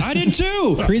 I did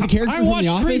too. Creed the character I from watched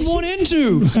The Creed Office? 1 and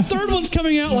 2. Third one's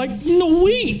coming out like in a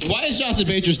week. Why is Jonathan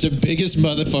Majors the biggest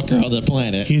motherfucker on the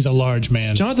planet? He's a large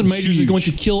man. Jonathan Majors is going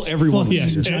to kill everyone.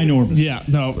 Yes. Ginormous. Yeah.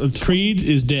 No, Creed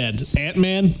is dead.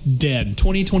 Ant-Man, dead.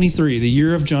 2023, the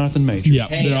year of Jonathan Majors. Yeah,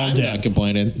 Hey, they're all I'm dead. not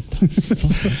complaining.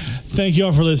 Thank you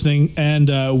all for listening,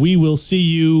 and we will see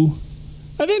you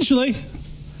eventually.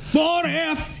 What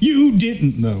if you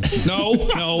didn't, though? No.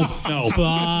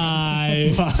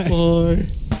 Bye. Bye. Bye.